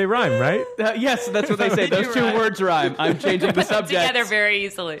 They rhyme, right? Yes, that's what they say. Those two words rhyme. I'm changing the subject. Together very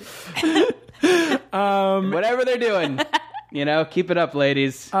easily. Whatever they're doing. You know, keep it up,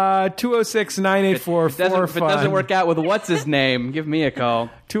 ladies. 206-9844-FUN. If it doesn't work out with what's his name, give me a call.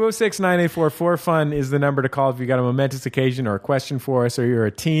 206-9844-FUN is the number to call if you got a momentous occasion or a question for us, or you're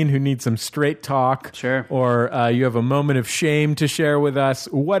a teen who needs some straight talk. Sure. Or you have a moment of shame to share with us.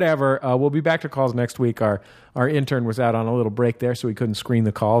 Whatever. We'll be back to calls next week. Our intern was out on a little break there, so he couldn't screen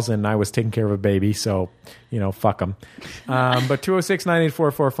the calls, and I was taking care of a baby, so, fuck him. But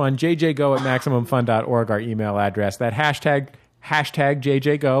 206-9844-FUN, jjgo@maximumfun.org, our email address. That hashtag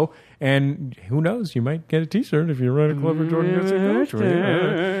JJGo, and who knows, you might get a t-shirt if you write a clever Jordan Gets a Go.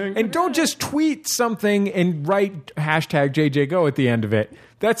 And don't just tweet something and write hashtag JJGo at the end of it.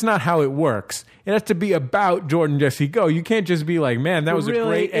 That's not how it works. It has to be about Jordan Jesse Go. You can't just be like, man, that was a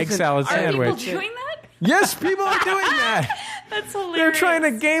great egg salad Are sandwich. people doing that? Yes, people are doing that. That's hilarious. They're trying to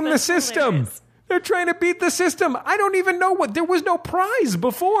game the system. Hilarious. They're trying to beat the system. I don't even know there was no prize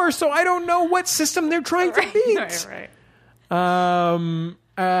before, so I don't know what system they're trying to beat. Right.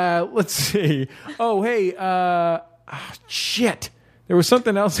 Let's see. Oh, hey, shit. There was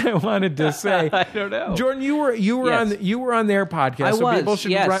something else I wanted to say. I don't know. Jordan, you were on their podcast. I so was. people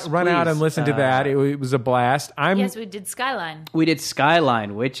should Yes, run out please. and listen to that. It was a blast. Yes, we did Skyline. We did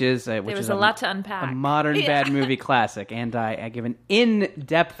Skyline, which is There was a lot to unpack. a modern Yeah. bad movie classic, and I give an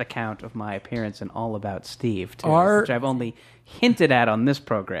in-depth account of my appearance in All About Steve, too, which I've only hinted at on this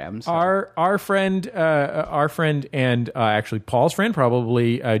program. So. Our friend and actually Paul's friend,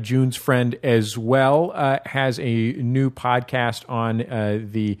 probably June's friend as well, has a new podcast on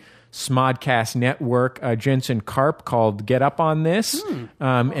the Smodcast network, Jensen Karp, called Get Up on This.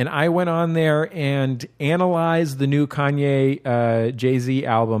 And I went on there and analyzed the new Kanye Jay-Z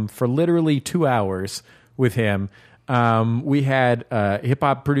album for literally 2 hours with him. We had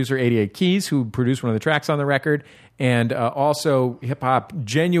hip-hop producer 88 Keys, who produced one of the tracks on the record, and also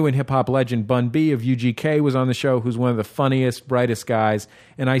genuine hip-hop legend Bun B of UGK was on the show, who's one of the funniest, brightest guys.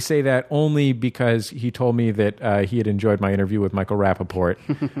 And I say that only because he told me that he had enjoyed my interview with Michael Rappaport.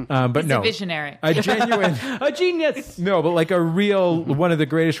 But He's no, a visionary. a genuine... A genius! No, but like a real, one of the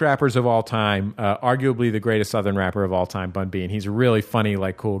greatest rappers of all time, arguably the greatest Southern rapper of all time, Bun B. And he's a really funny,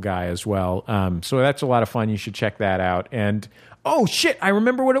 cool guy as well. So that's a lot of fun. You should check that out. And, oh, shit, I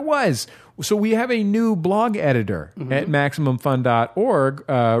remember what it was. So we have a new blog editor at MaximumFun.org,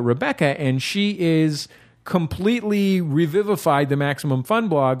 Rebecca, and she is completely revivified the Maximum Fun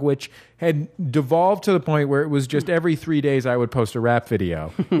blog, which had devolved to the point where it was just every 3 days I would post a rap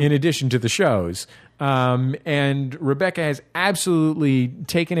video in addition to the shows. And Rebecca has absolutely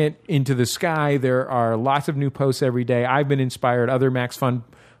taken it into the sky. There are lots of new posts every day. I've been inspired. Other Max Fun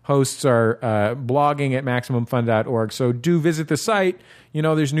hosts are blogging at MaximumFun.org. So do visit the site.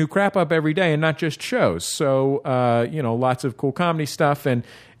 There's new crap up every day and not just shows. So, lots of cool comedy stuff. And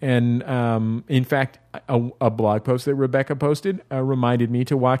in fact, a blog post that Rebecca posted reminded me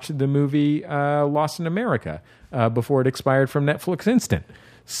to watch the movie Lost in America before it expired from Netflix Instant.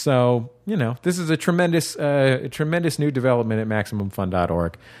 So, this is a tremendous new development at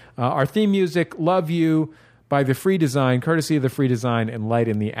MaximumFun.org. Our theme music, Love You, by The Free Design, courtesy of The Free Design and Light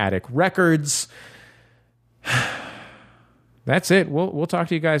in the Attic Records. That's it. We'll talk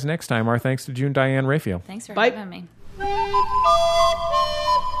to you guys next time. Our thanks to June, Diane, Raphael. Thanks for Bye. having me.